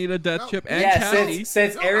 Eric's gonna eat a death No. chip and Yeah, Cassie.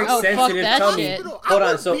 since No, Eric's Oh, fuck sensitive that tummy. shit. Hold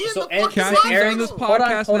on, so Cassie's Eric, on this hold on,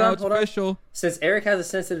 podcast hold now. on, It's hold on. official. Since Eric has a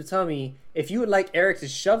sensitive tummy, if you would like Eric to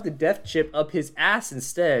shove the death chip up his ass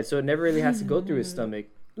instead, so it never really has to go through his stomach,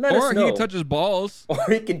 let Or us he know. can touch his balls. Or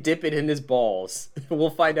he can dip it in his balls. We'll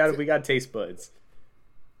find out if we got taste buds.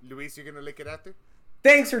 Luis, you're gonna lick it after?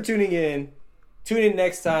 Thanks for tuning in. Tune in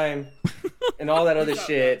next time and all that other Peace out,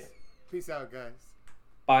 shit. guys. Peace out, guys.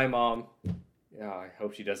 Bye, Mom. Yeah, I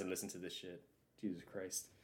hope she doesn't listen to this shit. Jesus Christ.